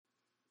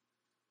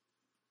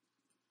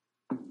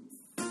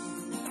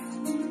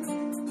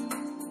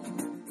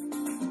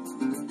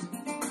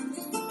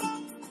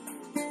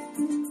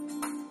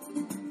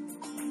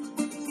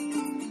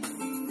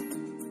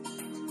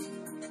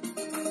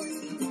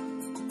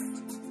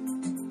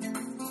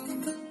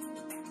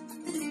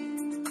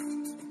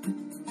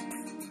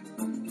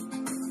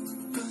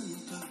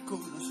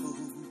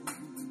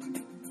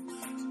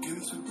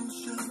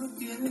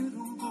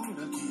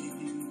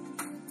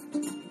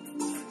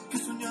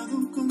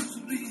su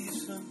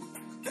risa,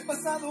 que ha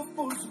pasado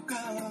por su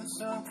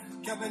casa,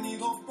 que ha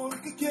venido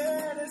porque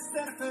quiere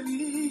ser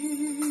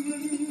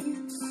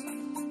feliz.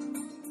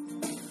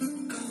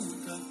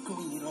 Canta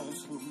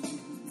corazón,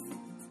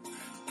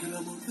 que el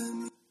amor de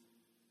mí.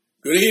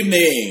 Good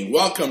evening.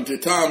 Welcome to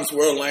Tom's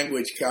World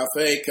Language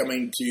Cafe,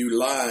 coming to you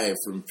live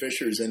from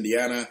Fishers,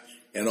 Indiana,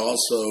 and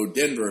also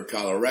Denver,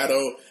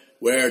 Colorado,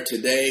 where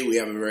today we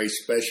have a very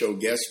special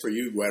guest for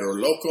you, Güero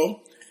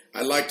Loco.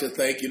 I'd like to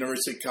thank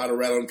University of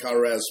Colorado and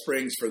Colorado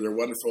Springs for their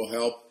wonderful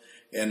help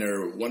and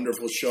their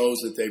wonderful shows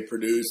that they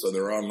produce on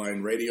their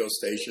online radio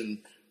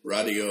station,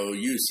 Radio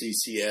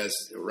UCCS,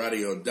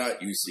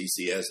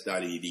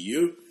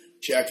 radio.uccs.edu.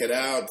 Check it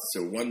out. It's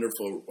a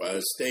wonderful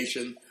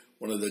station,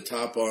 one of the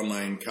top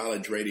online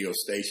college radio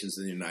stations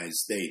in the United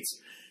States.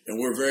 And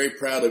we're very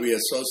proud to be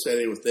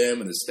associated with them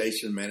and the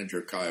station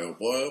manager, Kyle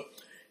Boyle.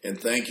 And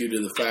thank you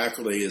to the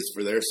faculty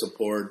for their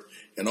support,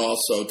 and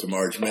also to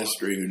Marge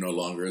Mystery, who no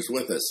longer is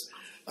with us.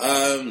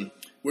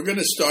 We're going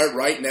to start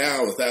right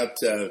now without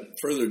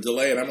further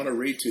delay, and I'm going to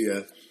read to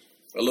you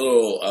a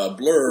little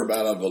blurb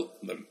out of a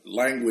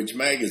language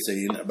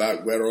magazine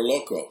about Güero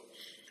Loco.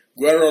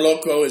 Güero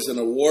Loco is an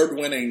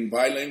award-winning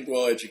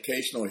bilingual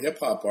educational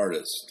hip-hop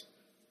artist,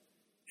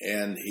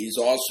 and he's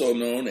also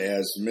known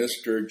as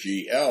Mr.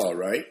 GL,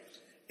 right?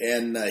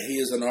 And he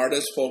is an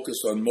artist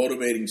focused on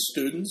motivating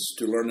students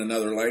to learn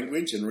another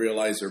language and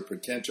realize their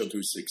potential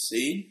to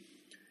succeed.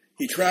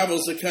 He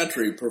travels the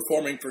country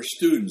performing for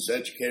students,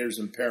 educators,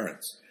 and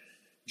parents.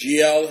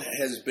 GL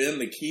has been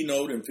the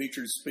keynote and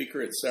featured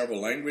speaker at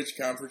several language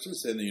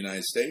conferences in the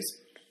United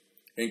States,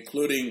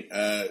 including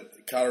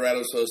Colorado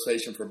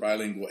Association for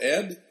Bilingual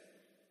Ed,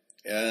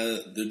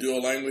 the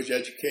Dual Language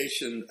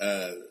Education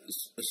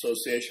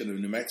Association of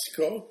New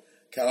Mexico,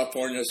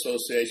 California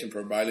Association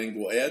for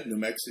Bilingual Ed, New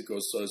Mexico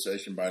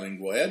Association for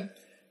Bilingual Ed,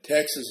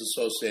 Texas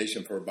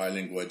Association for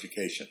Bilingual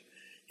Education.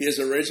 He is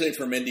originally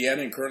from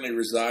Indiana and currently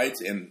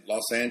resides in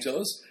Los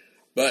Angeles,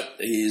 but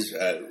he's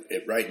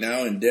right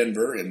now in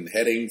Denver and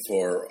heading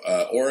for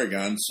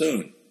Oregon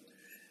soon.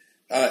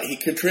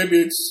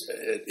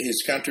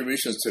 His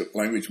contributions to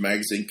Language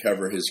Magazine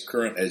cover his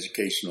current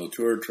educational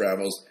tour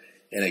travels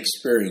and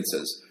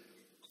experiences.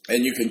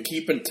 And you can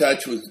keep in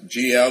touch with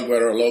GL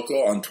Güero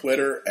Loco on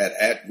Twitter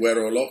at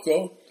Güero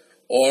Loco,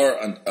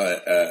 or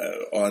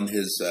on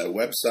his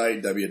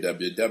website,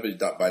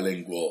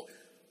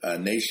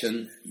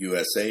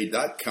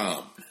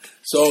 www.bilingualnationusa.com.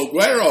 So,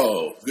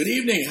 Güero, good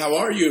evening. How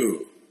are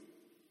you?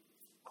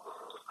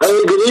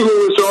 Hey, good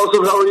evening, Mr.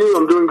 Awesome. How are you?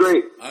 I'm doing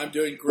great. I'm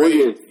doing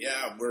great.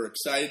 Yeah, we're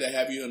excited to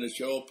have you on the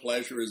show.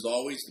 Pleasure, as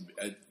always,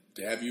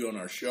 to have you on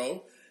our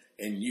show.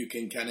 And you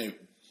can kind of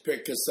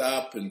pick us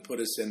up and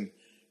put us in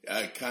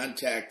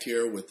contact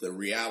here with the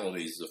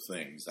realities of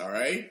things, all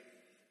right?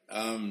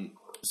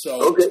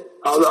 Okay,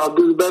 I'll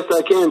do the best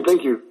I can.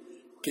 Thank you.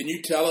 Can you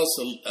tell us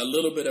a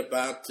little bit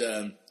about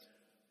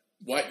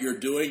what you're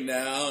doing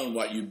now and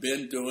what you've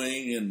been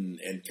doing and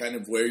kind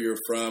of where you're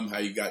from, how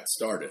you got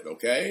started,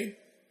 okay?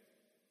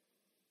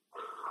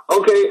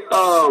 Okay,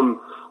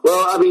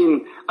 well, I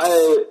mean,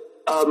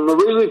 I'm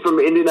originally from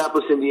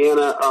Indianapolis,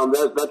 Indiana.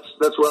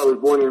 That's where I was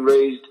born and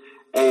raised.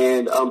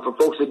 And for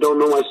folks that don't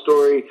know my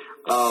story,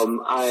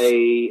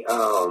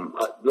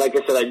 like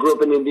I said, I grew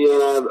up in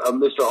Indiana.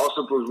 Mr.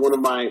 Alsop was one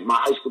of my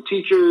high school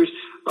teachers.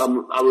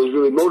 I was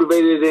really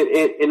motivated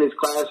in his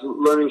class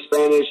learning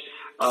Spanish.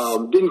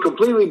 Didn't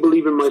completely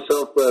believe in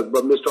myself, but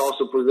Mr.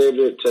 Alsop was there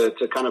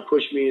to kind of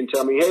push me and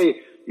tell me,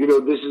 hey,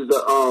 this is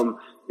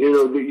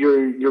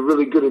you're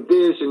really good at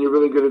this and you're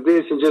really good at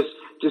this, and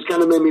just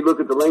kind of made me look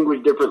at the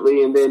language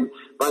differently. And then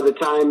by the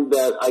time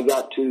that I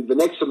got to the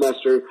next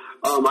semester,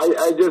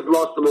 I just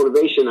lost the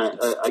motivation,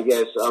 I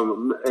guess.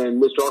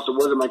 And Mr. Alsop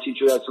wasn't my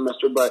teacher that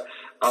semester, but,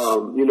 I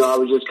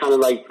was just kind of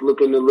like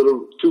looking a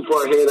little too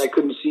far ahead. I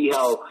couldn't see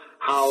how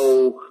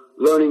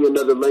learning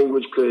another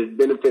language could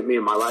benefit me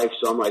in my life.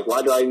 So I'm like,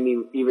 why do I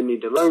even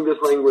need to learn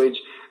this language?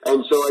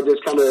 And so I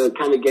just kind of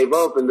gave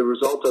up, and the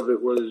result of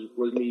it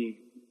was me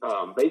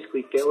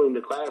basically failing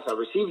the class. I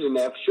received an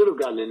F, should have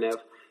gotten an F,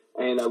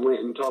 and I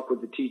went and talked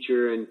with the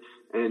teacher and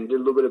did a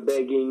little bit of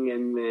begging,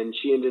 and then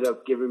she ended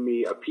up giving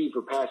me a P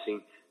for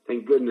passing.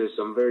 Thank goodness.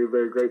 I'm very,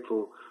 very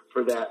grateful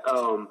for that.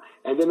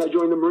 And then I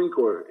joined the Marine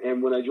Corps,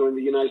 and when I joined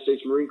the United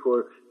States Marine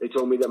Corps, they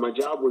told me that my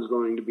job was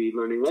going to be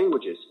learning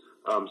languages,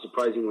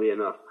 surprisingly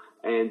enough.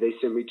 And they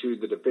sent me to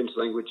the Defense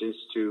Language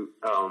Institute.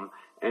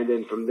 And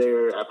then from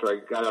there, after I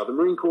got out of the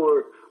Marine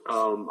Corps,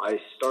 I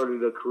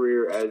started a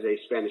career as a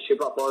Spanish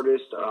hip-hop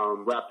artist,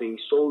 rapping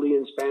solely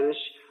in Spanish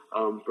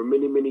for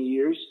many, many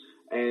years.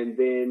 And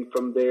then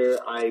from there,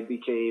 I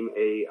became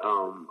a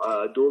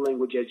dual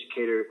language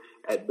educator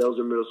at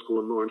Belzer Middle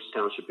School in Lawrence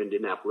Township,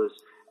 Indianapolis,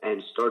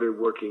 and started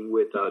working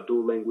with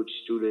dual language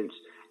students.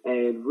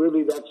 And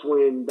really, that's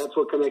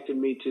what connected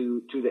me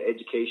to the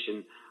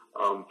education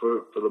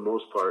for the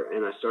most part.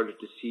 And I started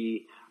to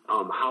see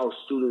how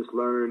students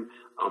learn,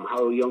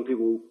 how young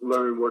people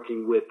learn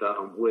working with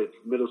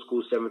middle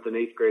school 7th and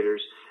 8th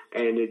graders,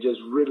 and it just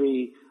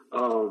really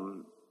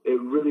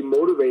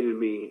motivated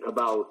me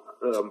about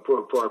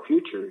for our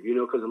future, you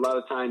know, because a lot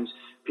of times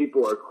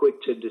people are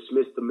quick to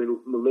dismiss the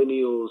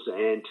millennials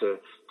and to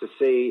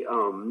say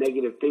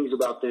negative things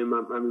about them.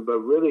 I mean, but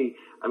really,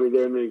 I mean,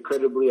 they're an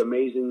incredibly,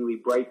 amazingly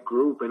bright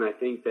group, and I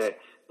think that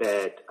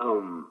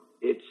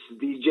it's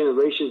these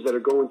generations that are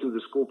going through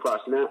the school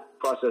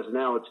process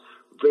now. It's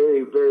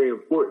very, very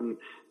important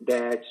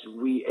that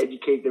we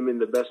educate them in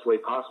the best way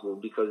possible,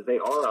 because they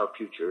are our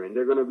future, and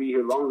they're going to be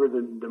here longer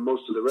than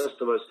most of the rest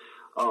of us.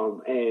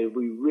 And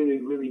we really,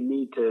 really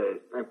need to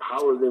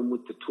empower them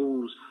with the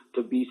tools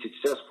to be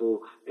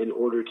successful in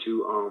order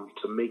to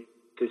make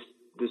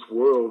this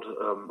world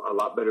a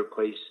lot better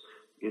place,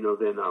 you know,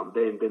 than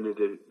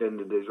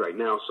it is right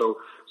now. So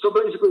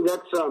basically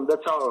that's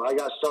how I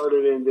got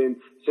started, and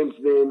then since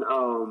then,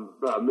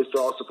 Mr.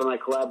 Alsop and I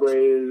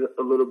collaborated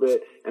a little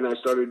bit, and I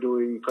started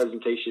doing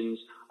presentations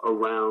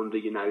around the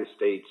United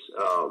States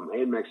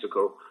and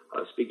Mexico,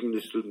 speaking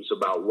to students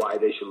about why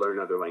they should learn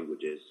other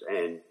languages,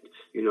 and,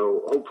 you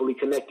know, hopefully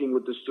connecting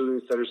with the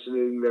students that are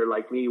sitting there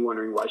like me,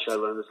 wondering, why should I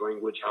learn this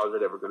language? How is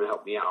it ever going to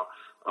help me out?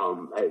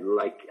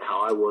 Like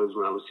how I was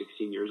when I was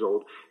 16 years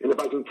old. And if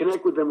I can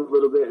connect with them a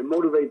little bit and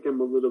motivate them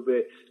a little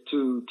bit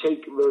to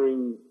take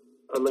learning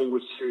a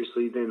language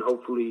seriously, then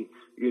hopefully,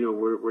 you know,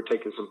 we're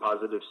taking some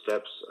positive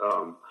steps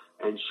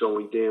and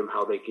showing them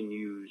how they can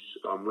use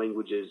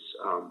languages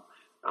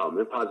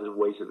in positive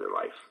ways in their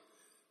life.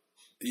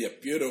 Yeah,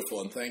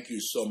 beautiful, and thank you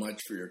so much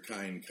for your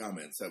kind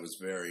comments. That was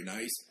very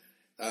nice.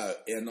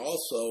 And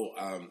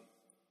also,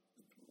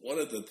 one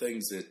of the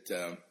things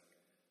that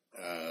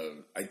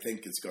I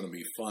think is going to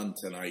be fun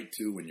tonight,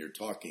 too, when you're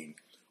talking,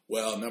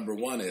 well, number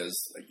one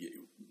is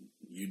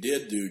you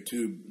did do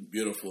two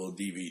beautiful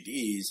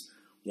DVDs.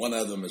 One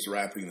of them is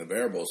Rapping the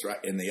Variables,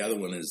 right? And the other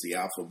one is the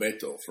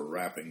Alfabeto for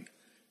rapping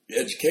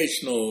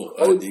educational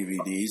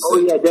DVDs. Oh,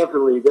 yeah,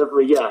 definitely.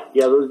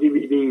 Yeah, those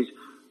DVDs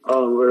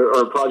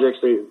are projects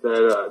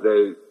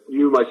that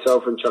you,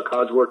 myself, and Chuck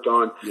Hodge worked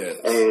on. Yes.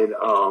 And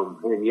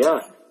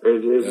yeah,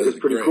 it's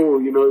pretty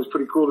cool. You know, it's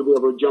pretty cool to be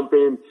able to jump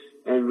in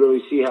and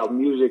really see how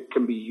music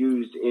can be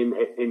used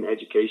in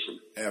education.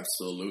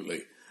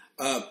 Absolutely.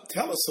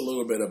 Tell us a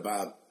little bit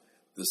about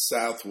the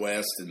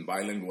Southwest and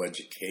bilingual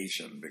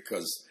education,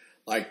 because,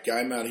 like,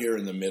 I'm out here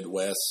in the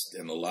Midwest,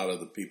 and a lot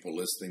of the people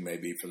listening may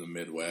be from the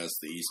Midwest,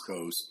 the East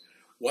Coast.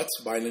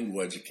 What's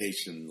bilingual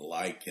education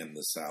like in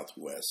the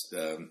Southwest?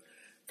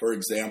 For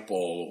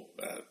example,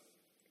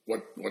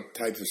 what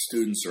type of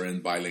students are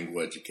in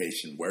bilingual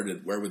education?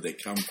 Where would they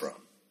come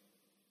from?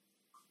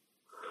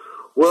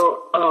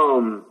 Well,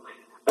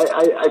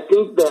 I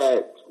think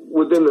that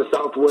within the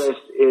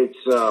Southwest, it's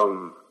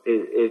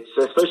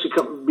especially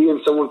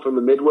being someone from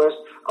the Midwest.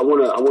 I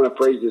want to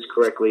phrase this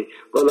correctly,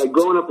 but like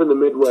growing up in the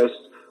Midwest,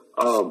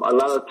 a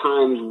lot of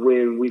times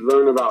when we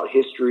learn about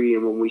history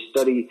and when we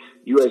study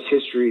U.S.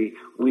 history,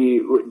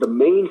 the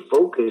main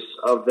focus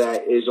of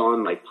that is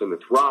on like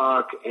Plymouth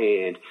Rock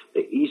and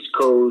the East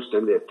Coast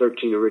and the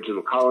 13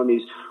 original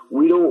colonies.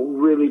 We don't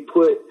really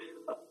put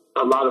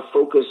a lot of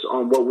focus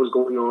on what was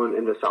going on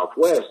in the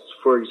Southwest.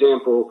 For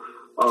example,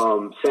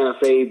 Santa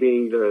Fe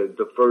being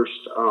the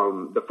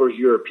first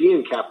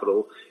European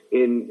capital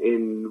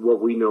in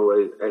what we know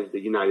as the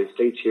United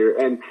States here,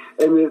 and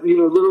you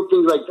know, little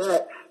things like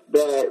that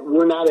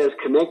we're not as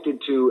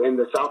connected to, and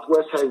the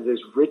Southwest has this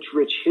rich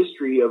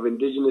history of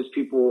indigenous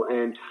people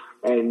and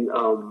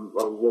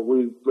what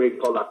we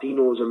call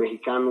Latinos or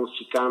Mexicanos,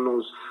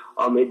 Chicanos.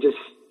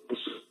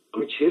 It's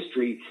rich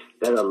history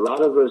that a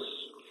lot of us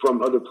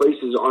from other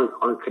places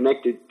aren't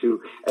connected to,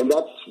 and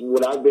that's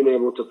what I've been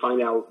able to find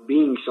out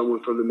being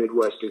someone from the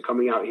Midwest and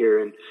coming out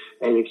here and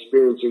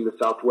experiencing the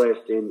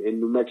Southwest in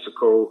New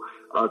Mexico,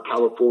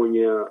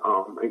 California,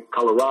 and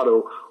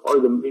Colorado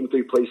are the main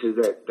three places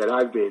that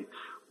I've been.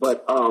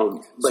 But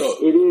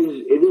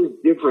it is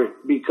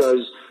different,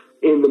 because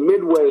in the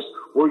Midwest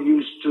we're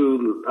used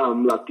to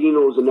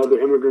Latinos and other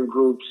immigrant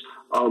groups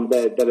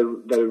that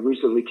have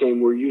recently came.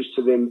 We're used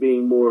to them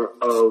being more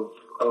of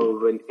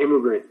an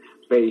immigrant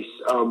base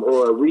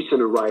or a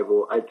recent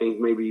arrival. I think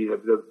maybe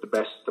the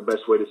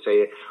best way to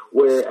say it.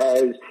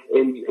 Whereas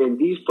in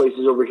these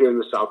places over here in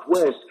the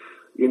Southwest,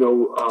 you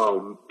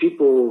know,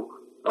 people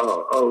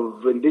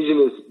of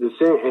indigenous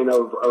descent and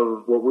of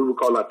what we would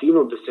call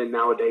Latino descent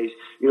nowadays,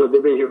 you know,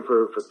 they've been here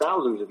for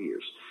thousands of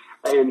years.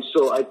 And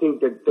so I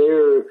think that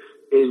there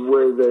is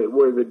where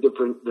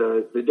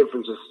the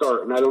differences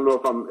start. And I don't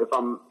know if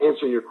I'm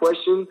answering your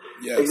question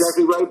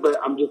exactly right, but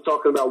I'm just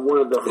talking about one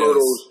of the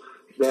hurdles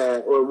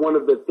or one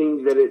of the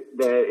things that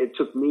it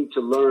took me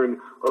to learn,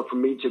 or for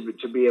me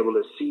to be able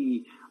to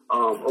see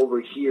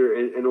over here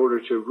in order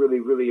to really,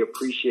 really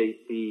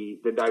appreciate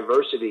the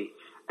diversity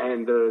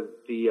and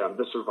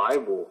the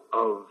survival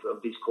of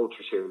these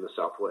cultures here in the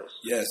Southwest.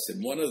 Yes,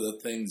 and one of the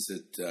things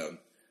that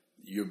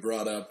you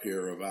brought up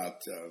here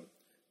about,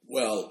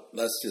 well,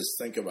 let's just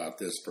think about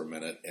this for a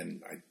minute,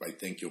 and I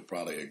think you'll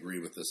probably agree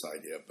with this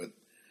idea, but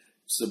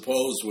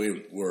suppose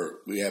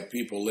we have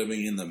people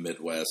living in the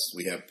Midwest,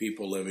 we have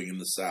people living in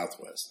the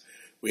Southwest,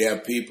 we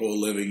have people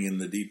living in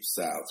the Deep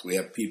South, we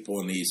have people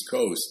on the East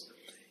Coast.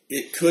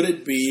 Could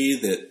it be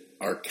that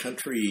our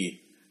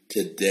country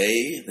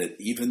today that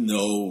even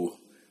though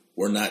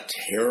we're not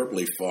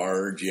terribly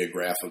far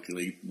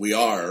geographically, we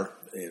are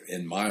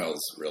in miles,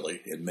 really,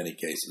 in many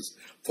cases,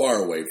 far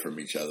away from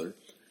each other.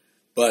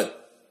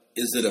 But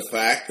is it a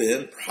fact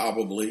then,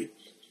 probably,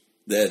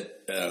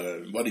 that,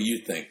 what do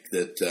you think,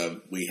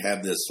 that we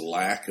have this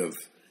lack of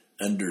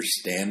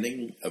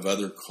understanding of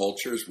other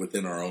cultures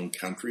within our own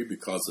country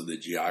because of the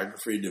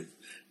geography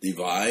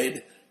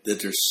divide, that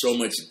there's so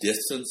much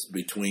distance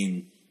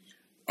between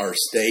our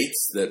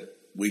states that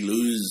we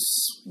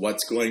lose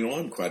what's going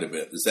on quite a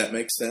bit? Does that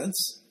make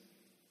sense?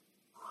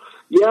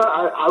 Yeah,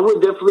 I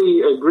would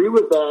definitely agree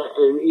with that,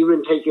 and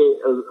even take it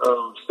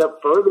a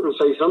step further and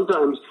say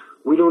sometimes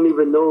we don't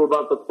even know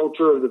about the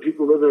culture of the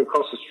people living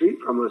across the street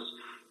from us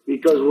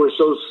because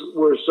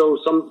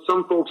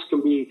some folks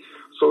can be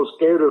so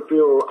scared or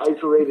feel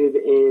isolated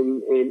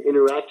in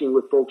interacting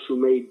with folks who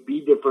may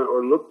be different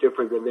or look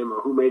different than them,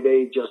 or who may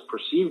they just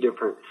perceive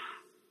different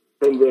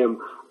than them.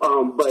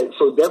 But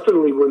so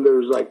definitely when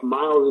there's like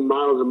miles and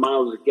miles and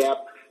miles of gap,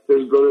 there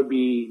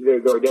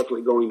are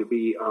definitely going to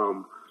be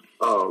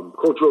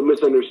cultural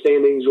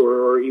misunderstandings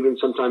or even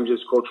sometimes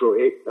just cultural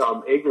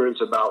ignorance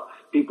about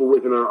people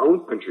within our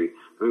own country.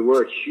 I mean,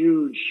 we're a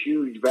huge,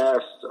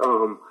 vast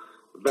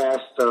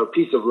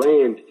piece of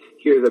land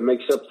here that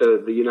makes up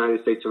the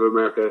United States of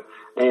America.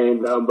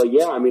 And, but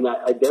yeah, I mean,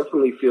 I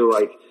definitely feel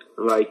like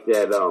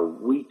that,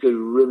 we could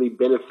really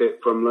benefit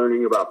from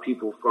learning about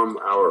people from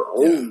our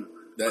own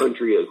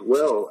country as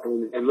well,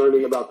 and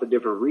learning about the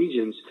different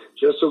regions,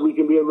 just so we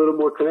can be a little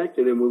more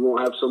connected and we won't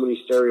have so many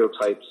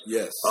stereotypes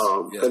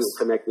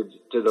connected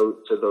to those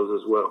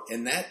as well.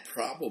 And that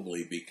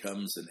probably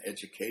becomes an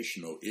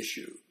educational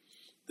issue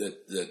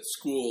that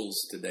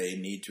schools today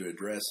need to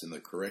address in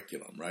the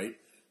curriculum, right?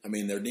 I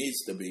mean, there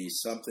needs to be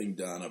something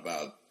done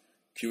about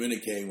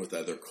communicating with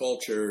other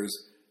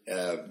cultures,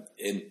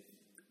 and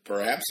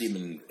perhaps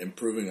even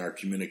improving our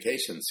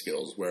communication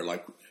skills, where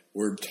like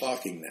we're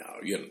talking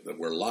now,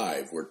 we're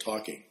live, we're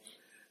talking.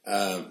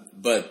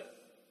 But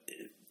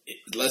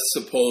let's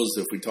suppose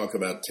if we talk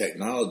about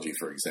technology,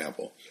 for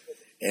example,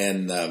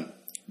 and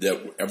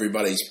that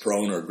everybody's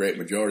prone, or a great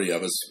majority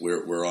of us,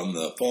 we're on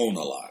the phone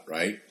a lot,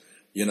 right?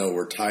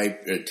 We're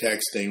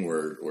texting,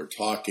 we're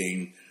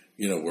talking,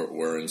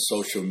 we're in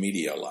social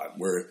media a lot.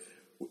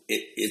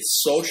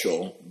 It's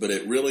social, but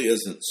it really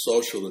isn't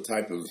social, the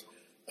type of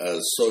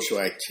social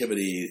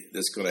activity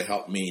that's going to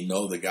help me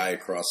know the guy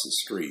across the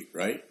street,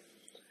 right?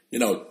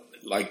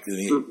 Like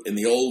in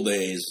the old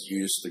days,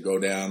 you used to go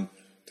down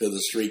to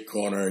the street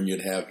corner and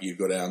you'd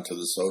go down to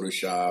the soda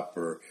shop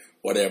or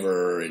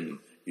whatever, and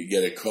you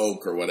get a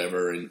Coke or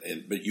whatever,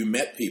 but you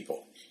met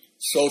people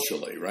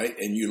socially, right?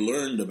 And you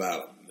learned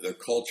about their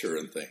culture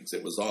and things.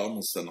 It was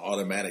almost an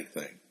automatic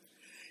thing.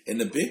 And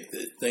the big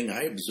thing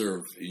I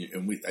observed,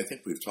 and I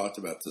think we've talked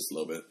about this a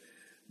little bit,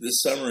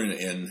 this summer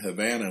in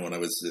Havana, when I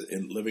was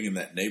living in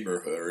that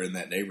neighborhood,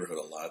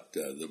 a lot,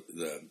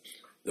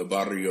 the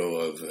barrio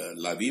of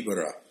La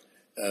Vibra,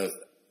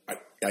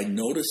 I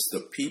noticed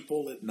the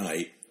people at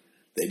night,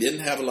 they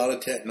didn't have a lot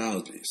of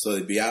technology, so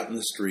they'd be out in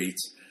the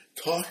streets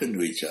talking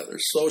to each other,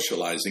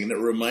 socializing, and it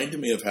reminded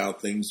me of how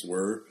things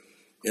were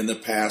in the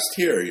past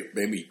here,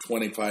 maybe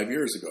 25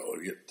 years ago,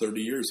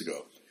 30 years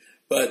ago.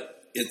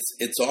 But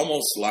it's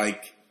almost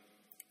like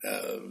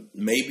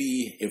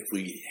maybe if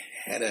we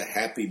had a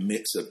happy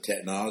mix of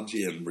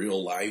technology and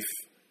real life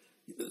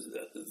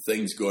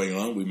things going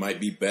on, we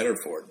might be better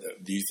for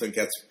it. Do you think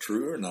that's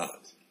true or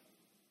not?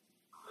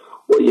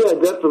 Well, yeah,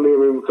 definitely. I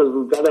mean, because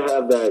we've got to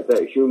have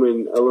that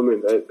human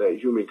element, that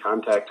human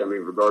contact. I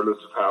mean, regardless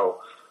of how,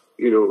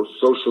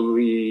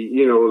 socially,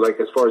 like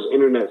as far as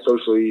internet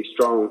socially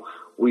strong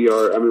we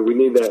are, I mean, we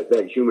need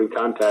that human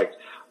contact.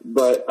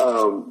 But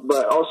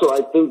also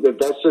I think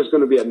that's just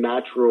going to be a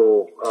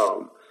natural,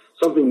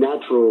 something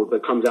natural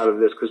that comes out of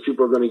this, because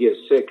people are going to get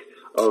sick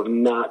of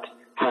not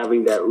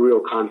having that real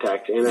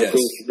contact. And I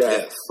think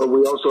that, but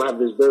we also have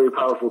this very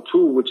powerful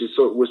tool, which is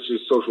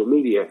social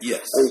media.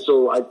 Yes. And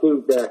so I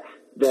think that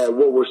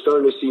what we're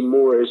starting to see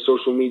more is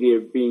social media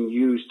being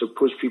used to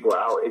push people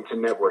out into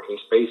networking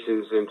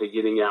spaces, into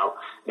getting out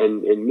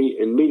and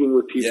meeting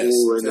with people. Yes,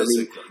 and I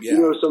mean,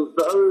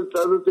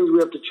 the other things we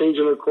have to change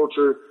in our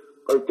culture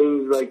are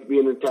things like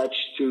being attached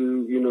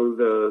to,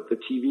 the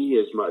TV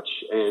as much,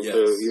 and,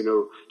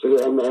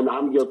 and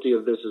I'm guilty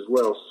of this as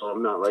well, so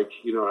I'm not like,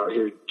 out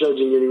here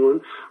judging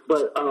anyone,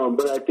 but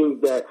I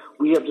think that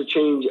we have to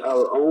change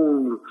our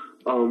own,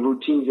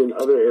 routines in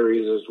other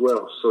areas as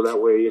well, so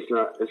that way it's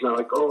not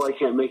like, oh, I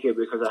can't make it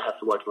because I have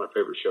to watch my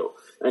favorite show.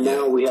 And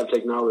now we have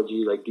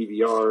technology like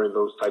DVR and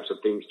those types of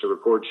things to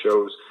record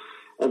shows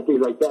and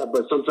things like that,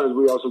 but sometimes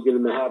we also get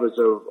in the habits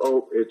of,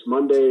 oh, it's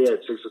Monday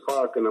at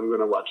 6:00 and I'm going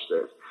to watch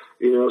this.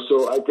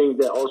 So I think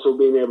that also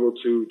being able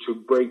to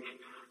break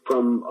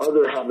from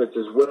other habits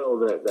as well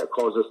that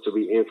cause us to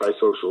be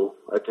antisocial,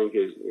 I think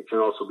it can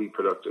also be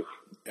productive.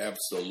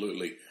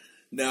 Absolutely.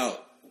 Now,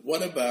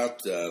 what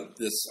about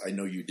this? I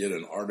know you did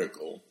an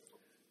article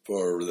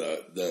for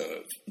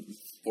the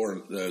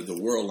for the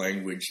world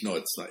language. No,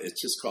 it's not.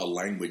 It's just called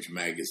Language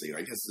Magazine.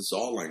 I guess it's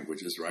all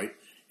languages, right?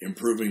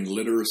 Improving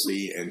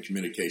literacy and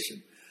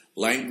communication.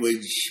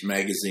 Language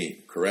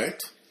Magazine,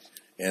 correct?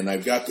 And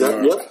I've got the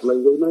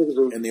Language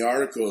Magazine. And the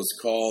article is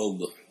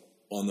called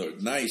on the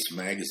nice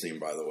magazine,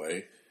 by the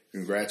way.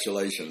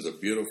 Congratulations, a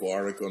beautiful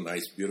article,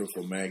 nice,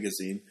 beautiful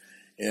magazine,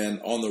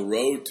 and on the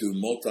road to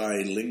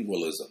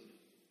multilingualism.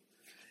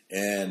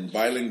 And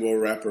bilingual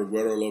rapper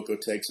Guero Loco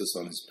takes us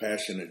on his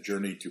passionate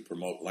journey to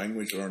promote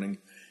language learning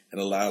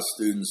and allow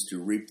students to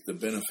reap the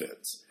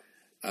benefits.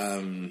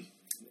 And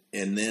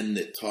then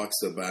it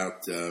talks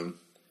about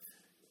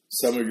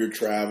some of your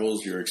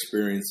travels, your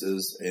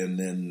experiences, and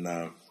then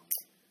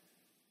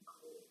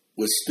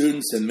with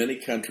students in many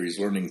countries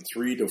learning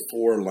 3 to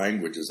 4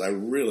 languages. I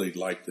really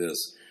like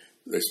this,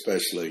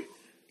 especially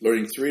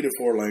learning 3 to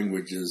 4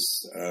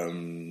 languages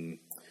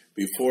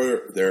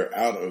before they're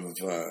out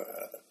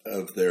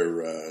of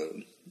their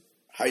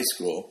high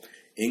school.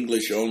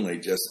 English only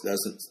just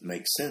doesn't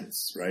make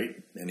sense,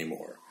 right,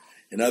 anymore.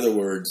 In other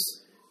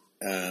words,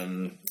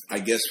 I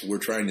guess we're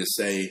trying to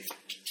say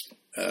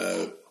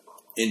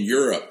in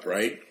Europe,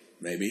 right,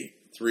 maybe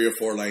 3 or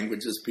 4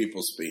 languages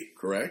people speak,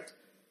 correct?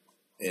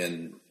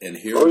 And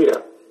here,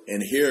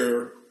 and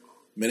here,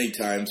 many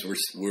times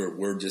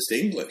we're just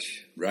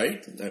English,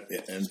 right?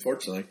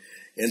 Unfortunately,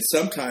 and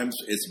sometimes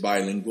it's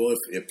bilingual.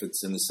 If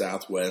it's in the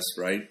Southwest,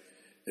 right,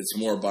 it's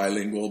more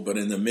bilingual. But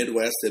in the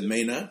Midwest, it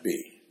may not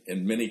be.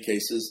 In many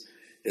cases,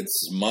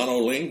 it's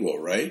monolingual,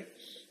 right?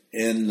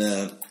 And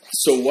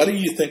so, what do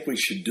you think we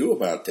should do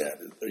about that?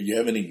 Do you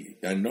have any?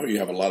 I know you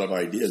have a lot of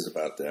ideas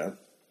about that.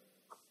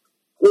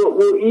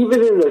 Well,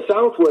 even in the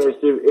Southwest,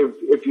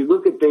 if you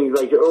look at things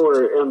like,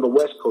 or on the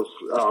West Coast,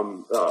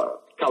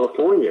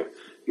 California,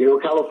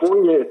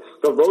 California,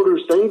 the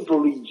voters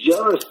thankfully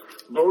just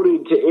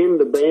voted to end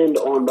the ban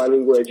on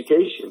bilingual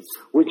education,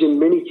 which in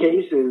many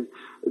cases,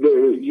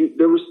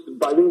 there was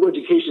bilingual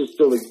education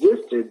still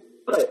existed,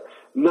 but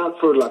not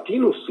for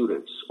Latino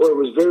students, or it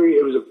was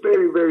a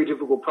very, very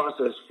difficult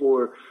process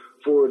for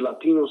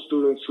Latino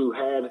students who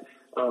had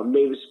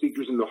native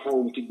speakers in the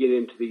home to get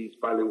into these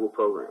bilingual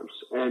programs.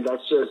 And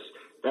that's just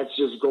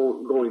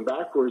going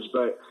backwards.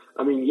 But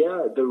I mean,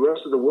 the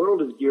rest of the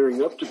world is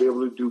gearing up to be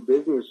able to do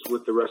business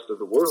with the rest of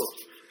the world.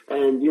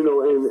 And,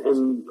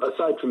 and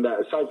aside from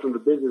that, aside from the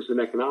business and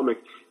economic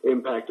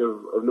impact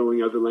of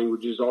knowing other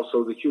languages,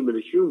 also the human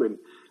to human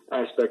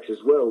aspects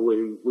as well.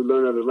 When we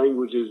learn other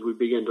languages, we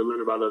begin to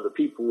learn about other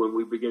people, and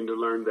we begin to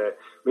learn that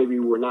maybe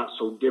we're not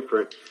so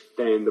different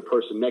than the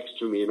person next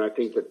to me. And I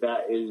think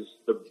that is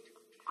the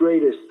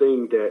greatest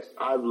thing that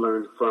I've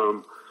learned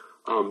from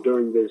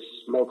during this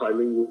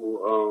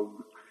multilingual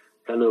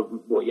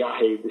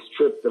this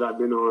trip that I've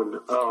been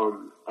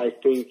on, I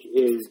think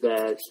is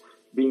that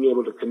being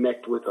able to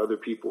connect with other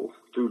people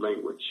through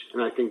language.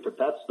 And I think that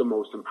that's the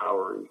most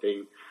empowering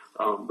thing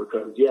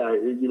because,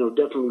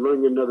 definitely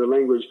learning another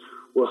language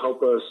will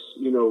help us,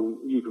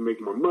 you can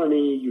make more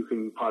money, you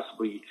can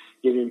possibly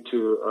get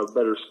into a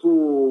better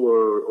school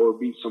or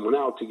beat someone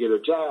out to get a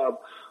job.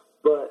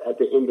 But at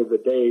the end of the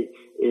day,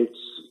 it's,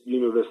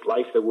 this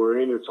life that we're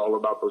in, it's all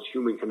about those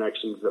human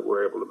connections that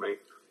we're able to make.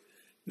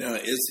 Now,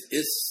 is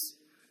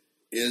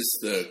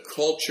the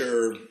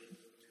culture,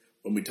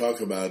 when we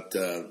talk about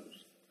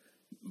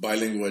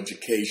bilingual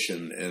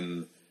education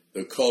and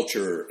the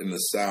culture in the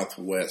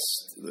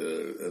Southwest,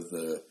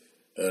 the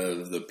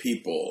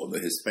people, the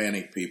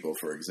Hispanic people,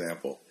 for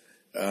example,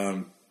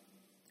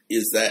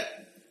 is that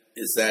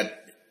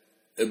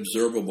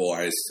observable?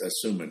 I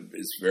assume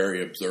it's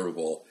very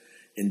observable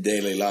in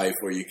daily life,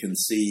 where you can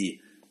see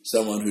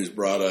someone who's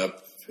brought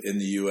up in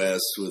the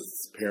U.S. with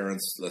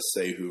parents, let's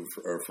say, who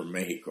are from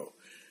Mexico,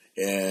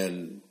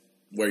 and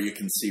where you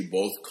can see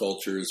both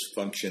cultures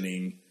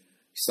functioning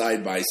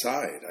side by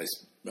side,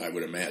 I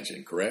would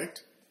imagine,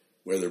 correct?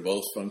 Where they're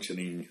both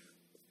functioning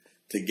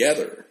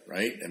together,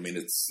 right? I mean,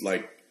 it's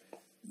like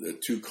the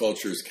two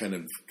cultures kind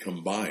of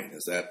combine.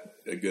 Is that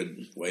a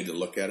good way to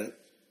look at it?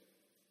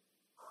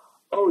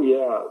 Oh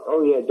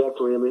yeah,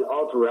 definitely. I mean,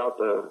 all throughout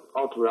the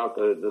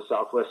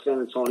Southwest, San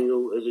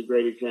Antonio is a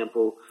great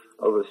example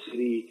of a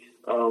city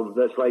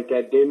that's like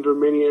that. Denver,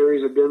 many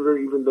areas of Denver,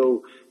 even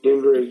though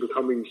Denver is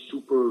becoming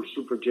super,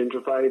 super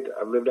gentrified.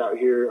 I've lived out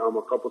here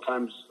a couple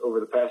times over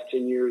the past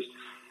 10 years,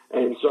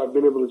 and so I've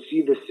been able to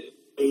see this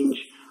change.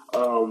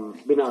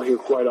 Been out here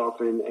quite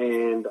often,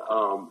 and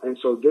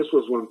so this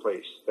was one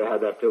place that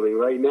had that feeling.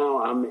 Right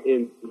now, I'm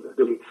in the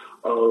feeling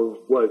of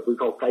what we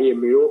call Calle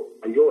Mayor.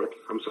 Calle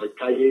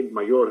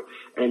Mayor,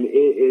 and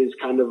it is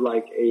kind of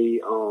like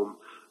a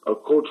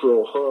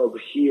cultural hub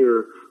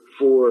here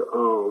for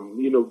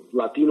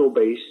Latino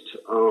based,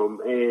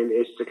 and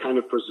it's to kind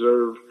of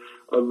preserve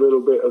a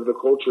little bit of the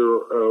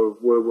culture of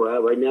where we're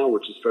at right now,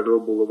 which is Federal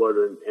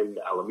Boulevard and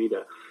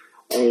Alameda.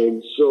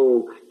 And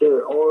so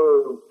there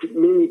are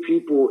many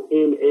people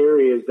in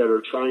areas that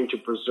are trying to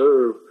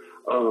preserve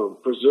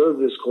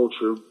this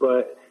culture,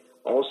 but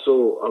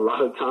also a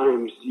lot of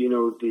times, the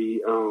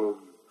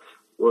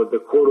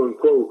quote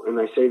unquote, and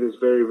I say this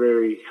very,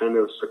 very kind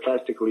of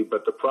sarcastically,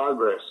 but the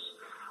progress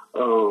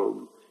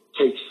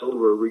takes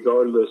over,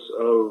 regardless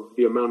of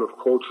the amount of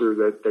culture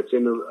that's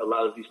in a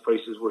lot of these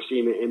places. We're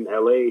seeing it in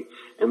LA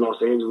and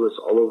Los Angeles,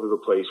 all over the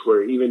place,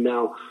 where even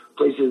now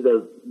places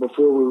that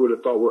before we would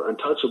have thought were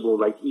untouchable,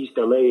 like East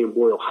LA and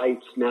Boyle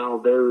Heights,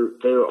 now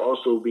they're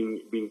also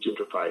being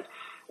gentrified.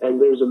 And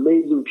there's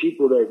amazing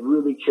people that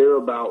really care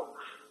about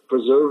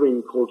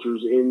preserving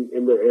cultures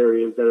in their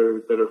areas that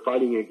are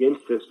fighting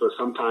against this, but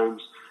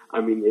sometimes,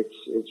 I mean,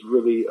 it's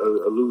really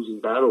a losing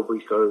battle,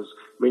 because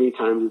many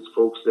times it's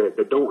folks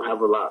that don't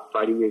have a lot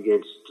fighting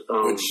against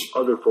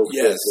other folks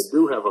that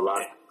do have a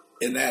lot.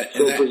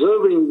 So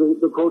preserving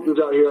the cultures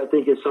out here, I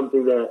think, is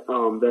something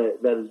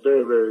that is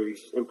very, very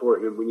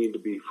important, and we need to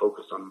be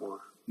focused on more.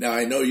 Now,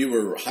 I know you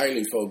were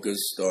highly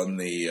focused on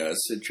the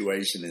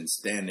situation in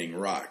Standing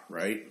Rock,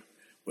 right,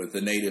 with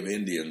the Native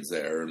Indians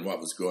there and what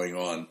was going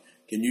on.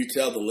 Can you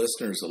tell the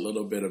listeners a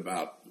little bit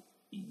about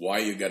why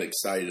you got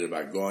excited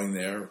about going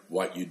there,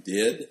 what you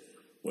did,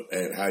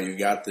 and how you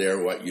got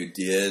there, what you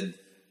did,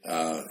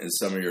 and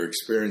some of your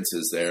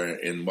experiences there,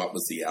 and what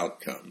was the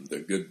outcome, the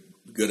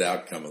good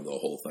outcome of the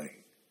whole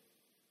thing?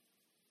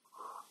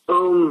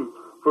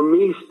 For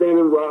me,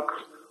 Standing Rock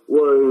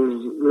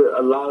was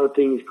a lot of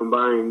things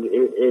combined.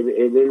 It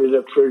ended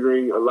up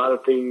triggering a lot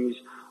of things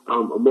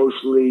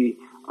emotionally.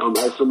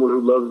 As someone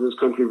who loves this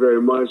country very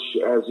much,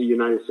 as a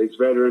United States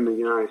veteran, a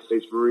United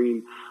States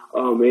Marine,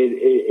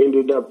 it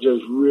ended up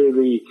just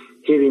really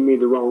hitting me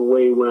the wrong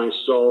way when I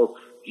saw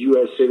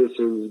U.S.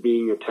 citizens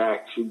being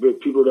attacked,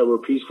 people that were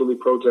peacefully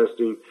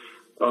protesting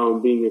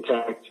being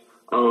attacked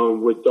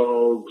with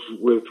dogs,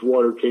 with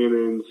water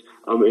cannons,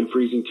 in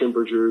freezing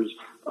temperatures,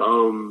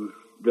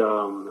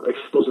 the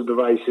explosive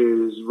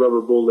devices,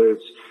 rubber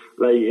bullets.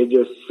 Like, it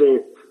just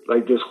sent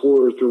like this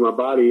horror through my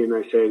body, and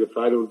I said, if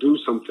I don't do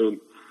something,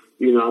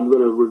 I'm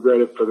going to regret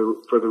it for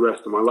the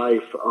rest of my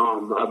life.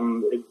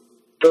 I'm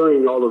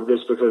during all of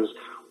this, because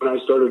when I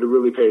started to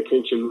really pay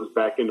attention was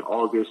back in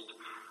August,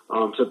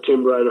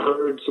 September. I'd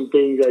heard some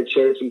things, I'd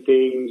shared some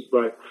things,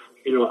 but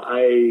it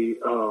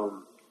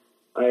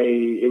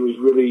was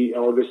really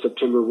August,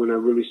 September when I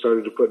really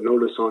started to put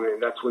notice on it,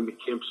 and that's when the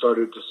camp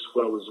started to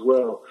swell as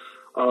well.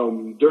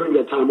 During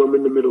that time, I'm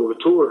in the middle of a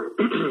tour,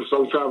 so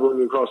I'm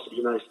traveling across the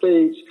United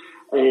States,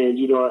 and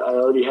I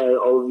already had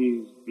all of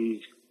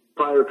these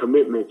prior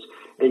commitments,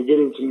 and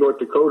getting to North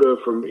Dakota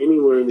from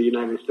anywhere in the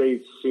United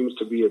States seems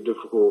to be a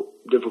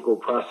difficult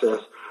process.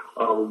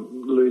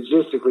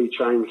 Logistically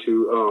trying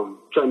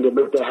to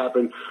make that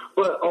happen.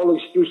 But all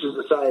excuses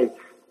aside,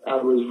 I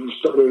was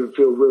starting to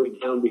feel really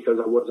down because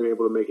I wasn't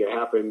able to make it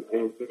happen.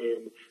 And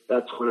then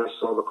that's when I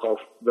saw the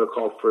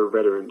call for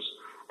veterans.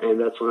 And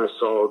that's when I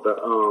saw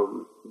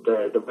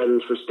the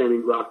Veterans for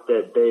Standing Rock,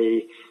 that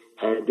they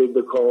did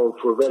the call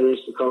for veterans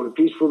to come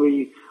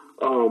peacefully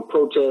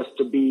protest,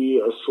 to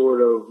be a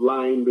sort of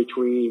line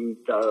between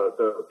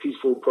the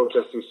peaceful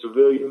protesting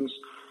civilians,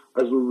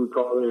 as we would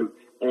call them,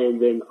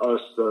 and then us,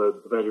 the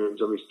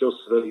veterans. I mean, still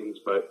civilians,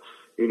 but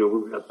we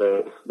got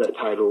that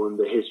title in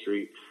the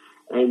history.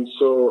 And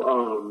so,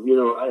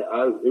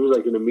 it was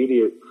like an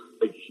immediate,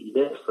 like,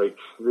 yes, like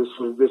this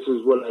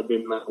is what I've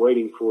been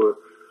waiting for,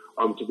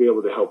 to be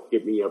able to help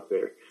get me up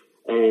there.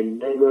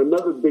 And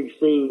another big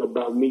thing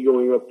about me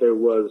going up there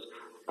was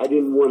I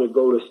didn't want to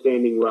go to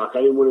Standing Rock.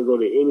 I didn't want to go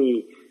to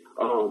any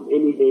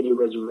native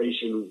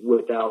reservation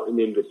without an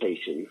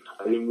invitation.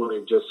 I didn't want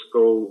to just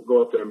go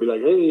up there and be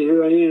like, hey,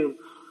 here I am.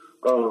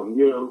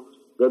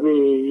 Let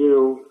me,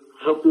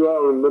 help you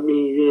out, and let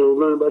me,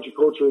 learn about your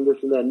culture and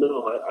this and that.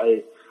 No,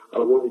 I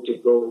wanted to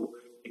go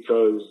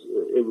because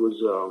it was,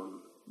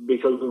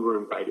 because we were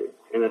invited.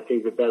 And I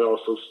think that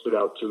also stood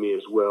out to me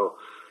as well.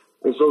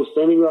 And so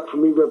Standing Rock for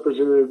me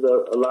represented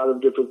a lot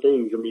of different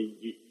things. I mean,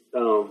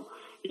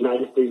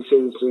 United States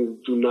citizens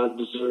do not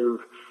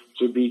deserve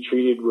to be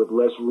treated with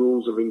less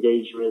rules of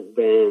engagement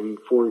than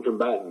foreign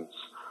combatants.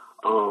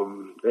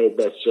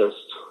 That's just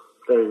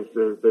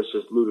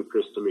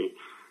ludicrous to me.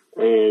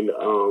 And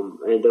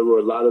there were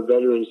a lot of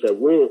veterans that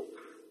went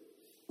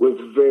with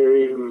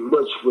very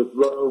much with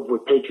love,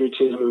 with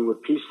patriotism, and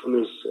with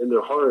peacefulness in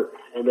their heart,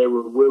 and they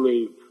were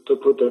willing to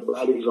put their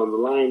bodies on the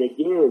line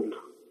again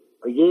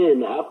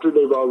after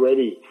they've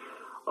already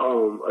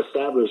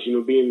established,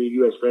 being the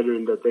U.S.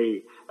 veteran, that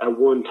they at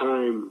one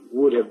time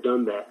would have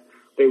done that.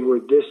 They were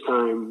this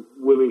time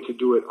willing to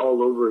do it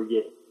all over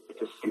again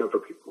to stand up for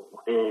people,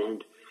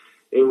 and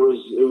it was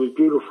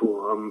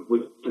beautiful.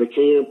 With the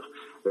camp,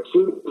 as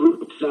soon as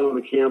we sat on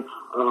the camp,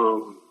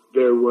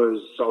 there was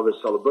all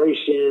this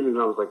celebration, and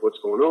I was like, "What's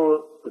going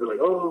on?" They're like,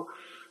 "Oh,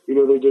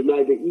 they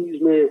denied the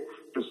easement."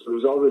 There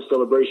was all this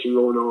celebration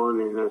going on,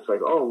 and it's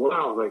like, "Oh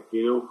wow!" Like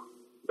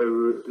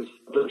this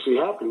actually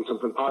happened.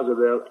 Something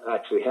positive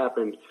actually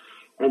happened.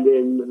 And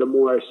then the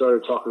more I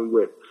started talking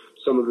with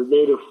some of the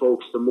native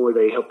folks, the more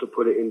they helped to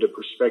put it into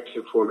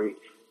perspective for me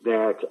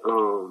that,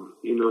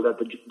 that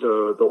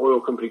the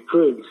oil company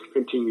could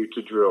continue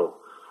to drill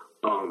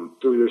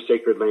through their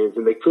sacred lands,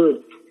 and they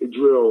could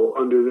drill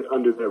under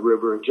that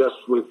river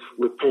just with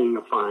paying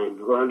a fine,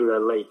 or under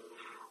that lake,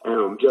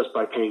 just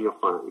by paying a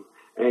fine.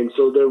 And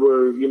so there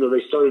were,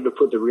 they started to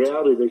put the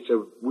reality. They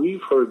said,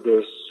 we've heard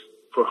this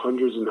for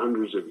hundreds and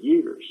hundreds of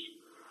years.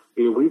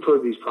 We've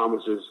heard these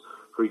promises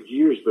for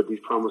years, but these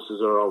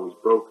promises are always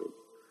broken.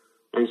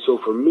 And so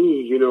for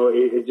me,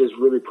 it just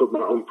really put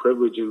my own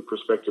privilege in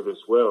perspective as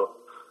well.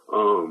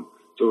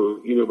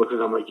 Because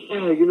I'm like,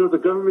 the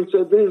government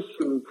said this,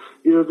 and,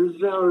 this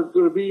is how it's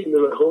going to be. And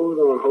they're like, hold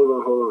on,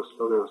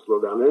 slow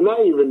down. And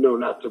I even know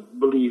not to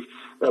believe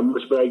that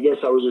much, but I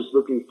guess I was just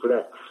looking for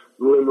that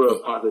glimmer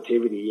of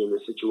positivity in a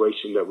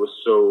situation that was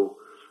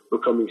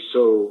becoming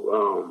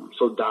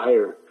so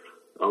dire,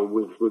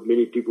 with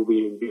many people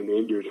being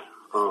injured.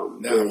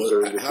 Now,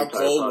 how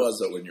cold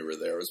was it when you were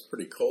there? It was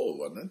pretty cold,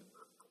 wasn't it?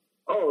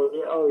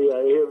 Oh yeah.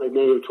 It hit like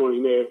negative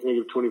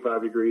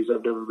 25 degrees.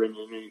 I've never been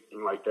in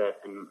anything like that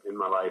in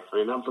my life.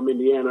 And I'm from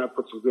Indiana. I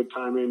put some good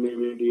time in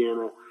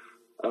Indiana.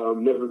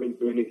 Never been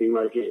through anything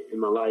like it in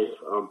my life.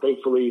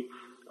 Thankfully,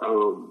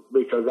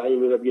 because I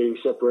ended up getting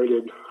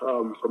separated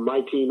from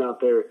my team out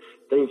there.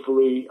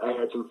 Thankfully, I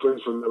had some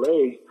friends from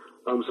LA,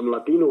 some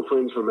Latino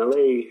friends from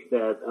LA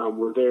that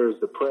were there as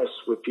the press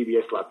with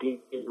PBS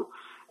Latino,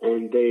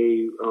 and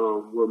they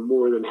were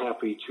more than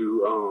happy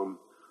to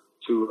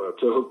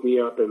hook me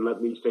up and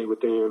let me stay with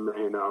them,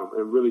 and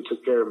really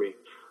took care of me.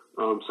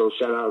 So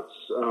shout outs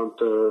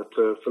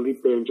to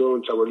Felipe and Joe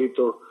and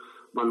Chabuelito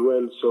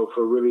Manuel, so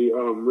for really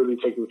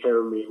taking care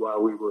of me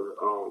while we were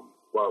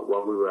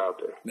out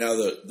there. Now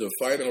the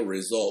final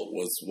result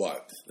was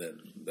what then?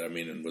 I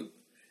mean,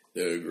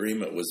 the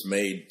agreement was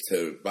made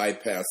to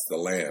bypass the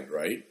land,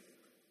 right?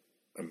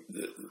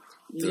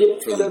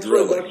 That's what it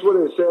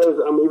says.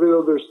 Even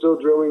though there's still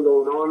drilling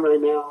going on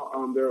right now,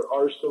 there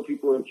are still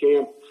people in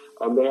camp.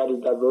 They had to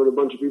divert a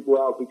bunch of people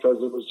out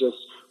because it was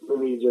just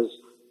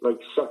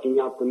like sucking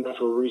out the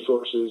natural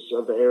resources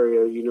of the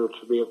area,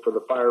 to be for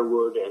the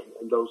firewood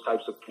and those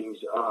types of things.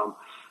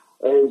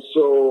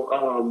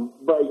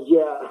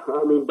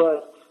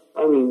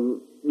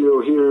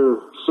 Here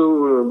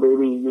soon, or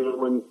maybe,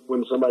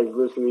 when somebody's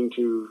listening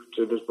to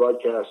this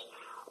broadcast,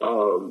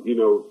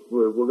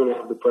 we're going to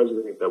have the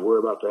president that we're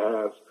about to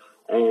have.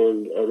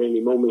 And at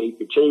any moment he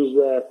could change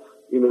that,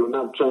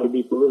 not trying to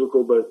be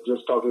political, but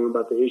just talking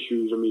about the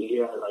issues. He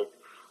had like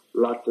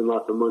lots and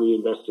lots of money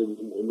invested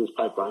in this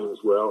pipeline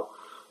as well.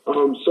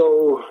 We'll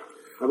hope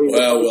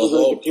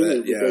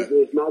that, yeah.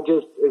 It's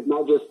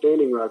not just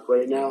Standing Rock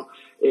right now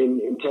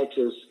in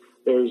Texas.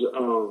 There's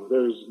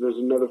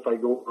another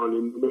fight going on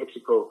in New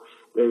Mexico.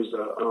 There's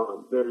a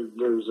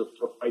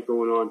fight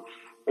going on.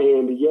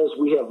 And yes,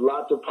 we have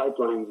lots of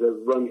pipelines that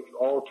run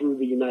all through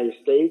the United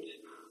States.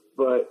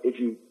 But if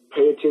you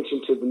pay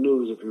attention to the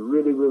news, if you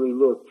really, really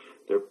look,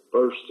 they're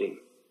bursting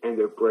and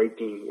they're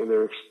breaking and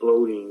they're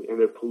exploding and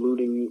they're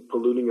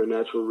polluting our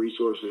natural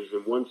resources.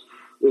 And once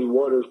the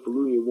water is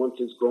polluted, once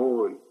it's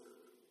gone,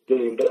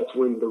 then that's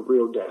when the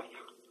real death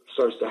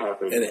starts to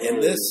happen. And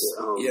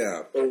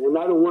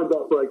I don't want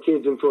that for our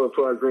kids and for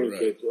our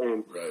grandkids.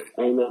 Right.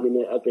 And at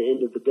the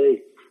end of the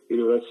day,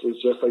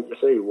 it's just like you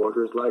say,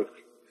 water is life.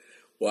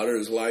 Water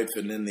is life.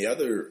 And then the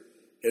other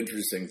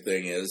interesting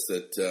thing is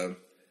that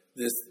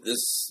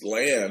this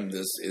land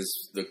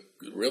is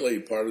really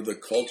part of the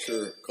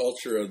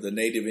culture of the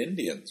native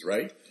Indians,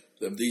 right?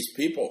 Of these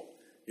people.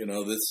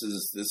 This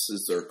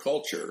is their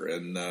culture.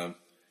 And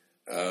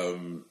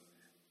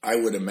I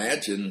would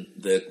imagine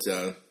that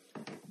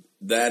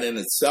that in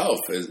itself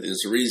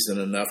is reason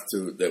enough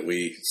that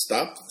we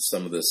stop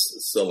some of this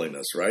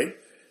silliness, right?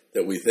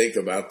 That we think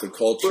about the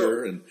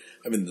culture. And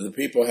the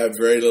people have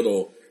very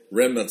little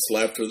remnants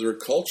left of their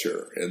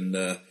culture. And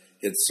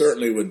it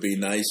certainly would be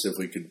nice if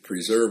we could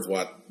preserve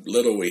what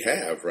little we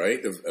have, right,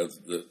 of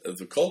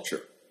the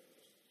culture.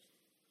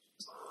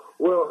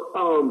 Well,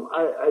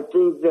 I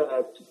think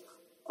that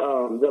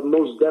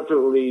most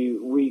definitely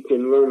we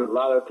can learn a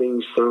lot of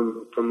things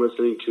from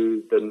listening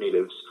to the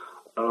natives.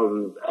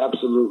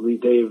 Absolutely,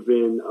 they've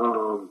been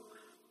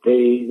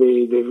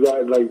they've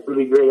got like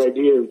really great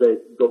ideas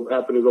that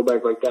happen to go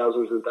back like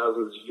thousands and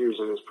thousands of years,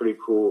 and it's pretty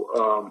cool.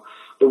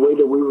 The way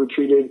that we were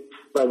treated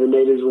by the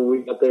natives when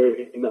we got there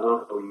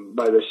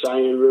by the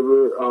Cheyenne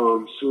River,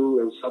 Sioux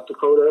and South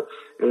Dakota,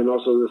 and then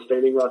also the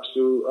Standing Rock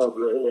Sioux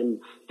and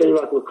Standing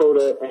Rock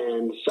Lakota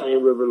and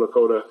Cheyenne River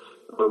Lakota.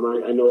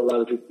 I know a lot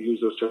of people use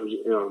those terms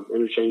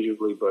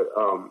interchangeably, but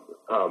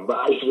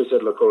I should have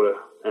said Lakota,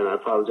 and I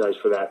apologize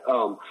for that.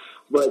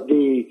 But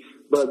being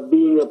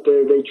up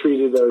there, they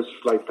treated us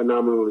like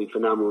phenomenally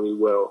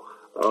well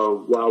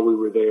while we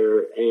were there,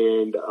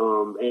 and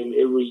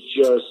it was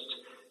just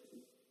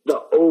the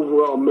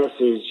overall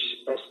message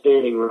at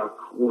Standing Rock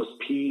was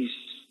peace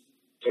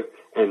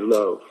and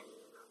love.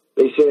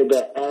 They said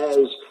that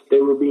as they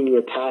were being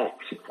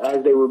attacked,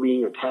 they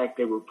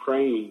were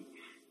praying.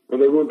 And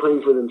they weren't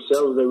praying for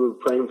themselves, they were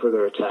praying for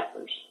their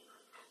attackers.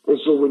 And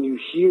so when you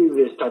hear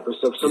this type of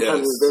stuff,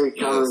 sometimes it's very